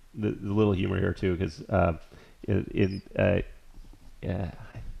little humor here too, because I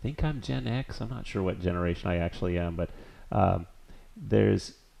think I'm Gen X. I'm not sure what generation I actually am, but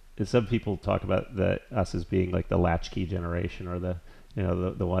there's some people talk about us as being like the latchkey generation, or the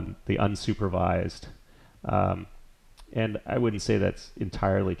unsupervised. And I wouldn't say that's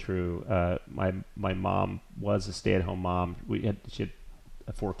entirely true. My mom was a stay-at-home mom. She had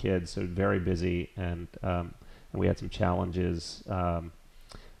 4 kids, so very busy, and we had some challenges,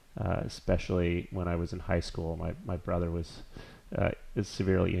 especially when I was in high school. My brother was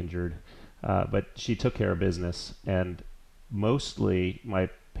severely injured, but she took care of business, and mostly my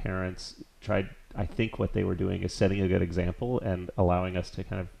parents tried. I think what they were doing is setting a good example and allowing us to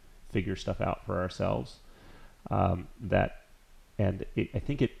kind of figure stuff out for ourselves. I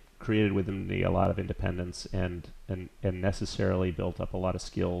think it created within me a lot of independence and necessarily built up a lot of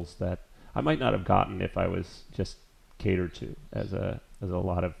skills that I might not have gotten if I was just catered to, as a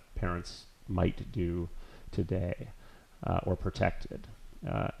lot of parents might do today, or protected.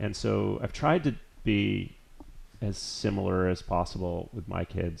 And so I've tried to be as similar as possible with my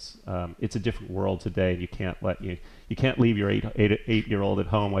kids. It's a different world today, and you can't leave your eight-year-old at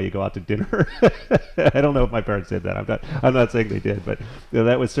home while you go out to dinner. I don't know if my parents did that. I'm not saying they did, but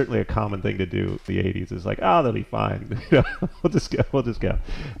that was certainly a common thing to do in the 80s. It's like, they'll be fine. We'll just go,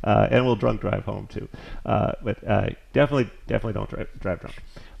 and we'll drunk drive home too. But definitely don't drive drunk.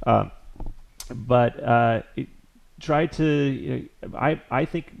 Try to. I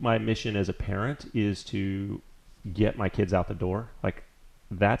think my mission as a parent is to get my kids out the door. Like,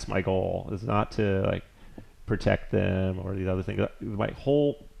 that's my goal. Is not to like protect them or the other thing. My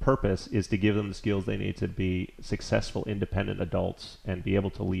whole purpose is to give them the skills they need to be successful, independent adults and be able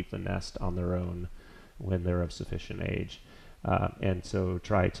to leave the nest on their own when they're of sufficient age. And so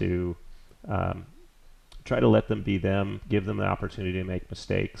try to let them be them, give them the opportunity to make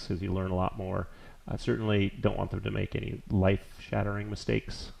mistakes, because you learn a lot more. I certainly don't want them to make any life-shattering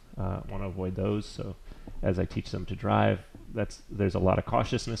mistakes. I want to avoid those. So as I teach them to drive, there's a lot of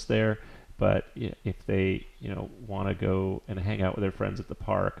cautiousness there. But if they want to go and hang out with their friends at the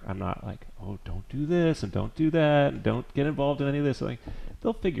park, I'm not like, don't do this and don't do that and don't get involved in any of this. Like,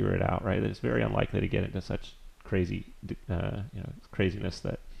 they'll figure it out, right? It's very unlikely to get into such craziness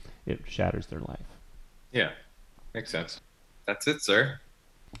that it shatters their life. Yeah, makes sense. That's it, sir.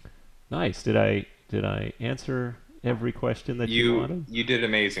 Nice. Did I answer every question that you wanted? You did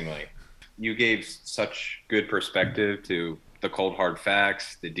amazingly. You gave such good perspective to the cold hard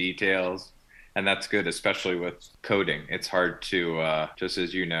facts, the details, and that's good, especially with coding. It's hard to, just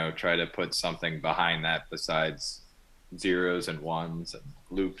as you know, try to put something behind that besides zeros and ones and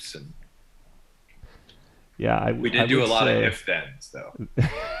loops. And yeah, we did do a lot of if-thens, though.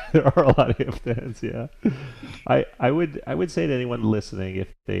 There are a lot of if-thens, yeah. I would say to anyone listening, if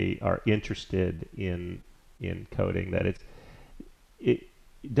they are interested in coding, that it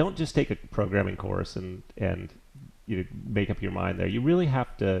don't just take a programming course and make up your mind there. You really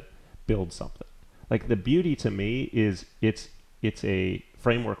have to build something. Like, the beauty to me is it's a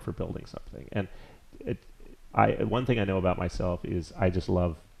framework for building something. And one thing I know about myself is I just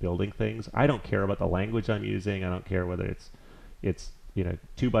love building things. I don't care about the language I'm using. I don't care whether it's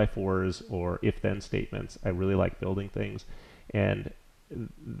 2x4s or if-then statements. I really like building things, and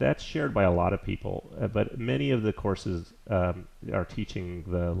that's shared by a lot of people. But many of the courses are teaching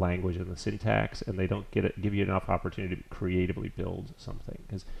the language and the syntax, and they don't give you enough opportunity to creatively build something,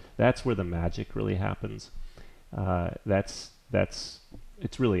 because that's where the magic really happens.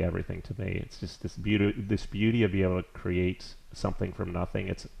 It's really everything to me. It's just this beauty of being able to create something from nothing.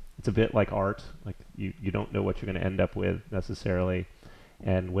 It's a bit like art. Like, you don't know what you're going to end up with necessarily,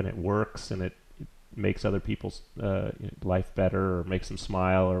 and when it works and it makes other people's life better, or makes them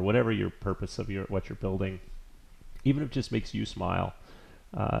smile, or whatever your purpose of what you're building, even if it just makes you smile,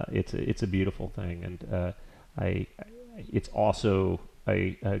 it's a beautiful thing. And it's also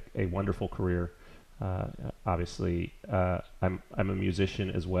a wonderful career. Obviously, I'm a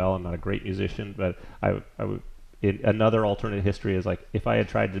musician as well. I'm not a great musician, but I would. Another alternate history is, like, if I had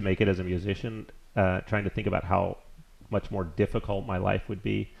tried to make it as a musician, trying to think about how much more difficult my life would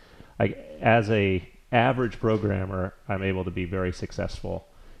be. As a average programmer, I'm able to be very successful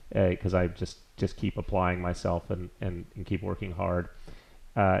because I just keep applying myself and keep working hard.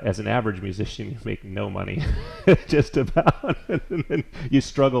 As an average musician, you make no money, just about, and then you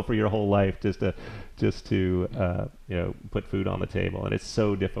struggle for your whole life just to put food on the table, and it's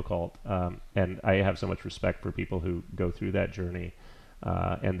so difficult. And I have so much respect for people who go through that journey,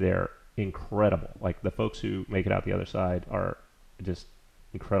 and they're incredible. Like, the folks who make it out the other side are just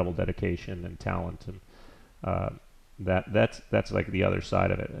incredible dedication and talent, and that's like the other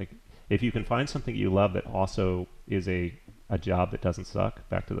side of it. Like, if you can find something you love that also is a job that doesn't suck,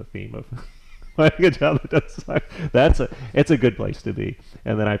 back to the theme of finding a job that doesn't suck, it's a good place to be.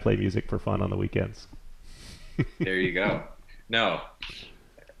 And then I play music for fun on the weekends. There you go. No,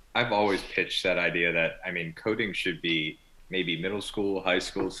 I've always pitched that idea that, I mean, coding should be maybe middle school, high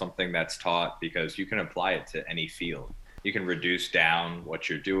school, something that's taught, because you can apply it to any field. You can reduce down what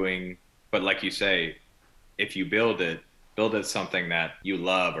you're doing, but like you say, if you build it something that you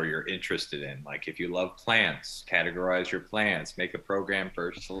love or you're interested in. Like, if you love plants, categorize your plants, make a program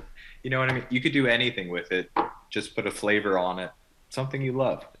first. You know what I mean? You could do anything with it. Just put a flavor on it. Something you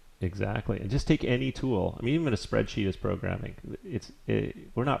love. Exactly. And just take any tool. I mean, even a spreadsheet is programming.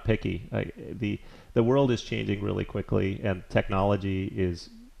 We're not picky. The world is changing really quickly, and technology is,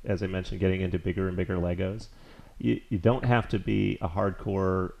 as I mentioned, getting into bigger and bigger Legos. You don't have to be a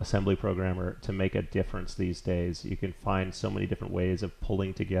hardcore assembly programmer to make a difference these days. You can find so many different ways of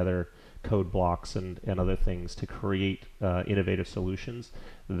pulling together code blocks and other things to create innovative solutions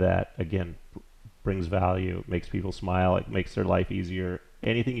that, again, brings value, makes people smile, it makes their life easier.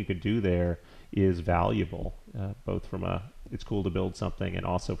 Anything you could do there is valuable, both from it's cool to build something, and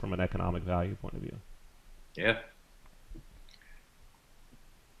also from an economic value point of view. Yeah.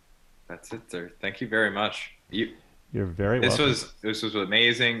 That's it, sir. Thank you very much. You're very welcome. This was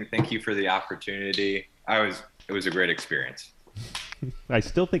amazing. Thank you for the opportunity. It was a great experience. I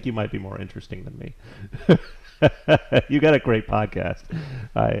still think you might be more interesting than me. You got a great podcast.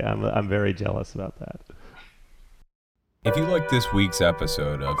 I'm very jealous about that. If you like this week's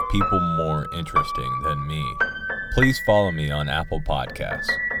episode of People More Interesting Than Me, please follow me on Apple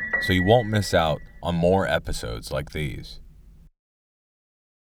Podcasts so you won't miss out on more episodes like these.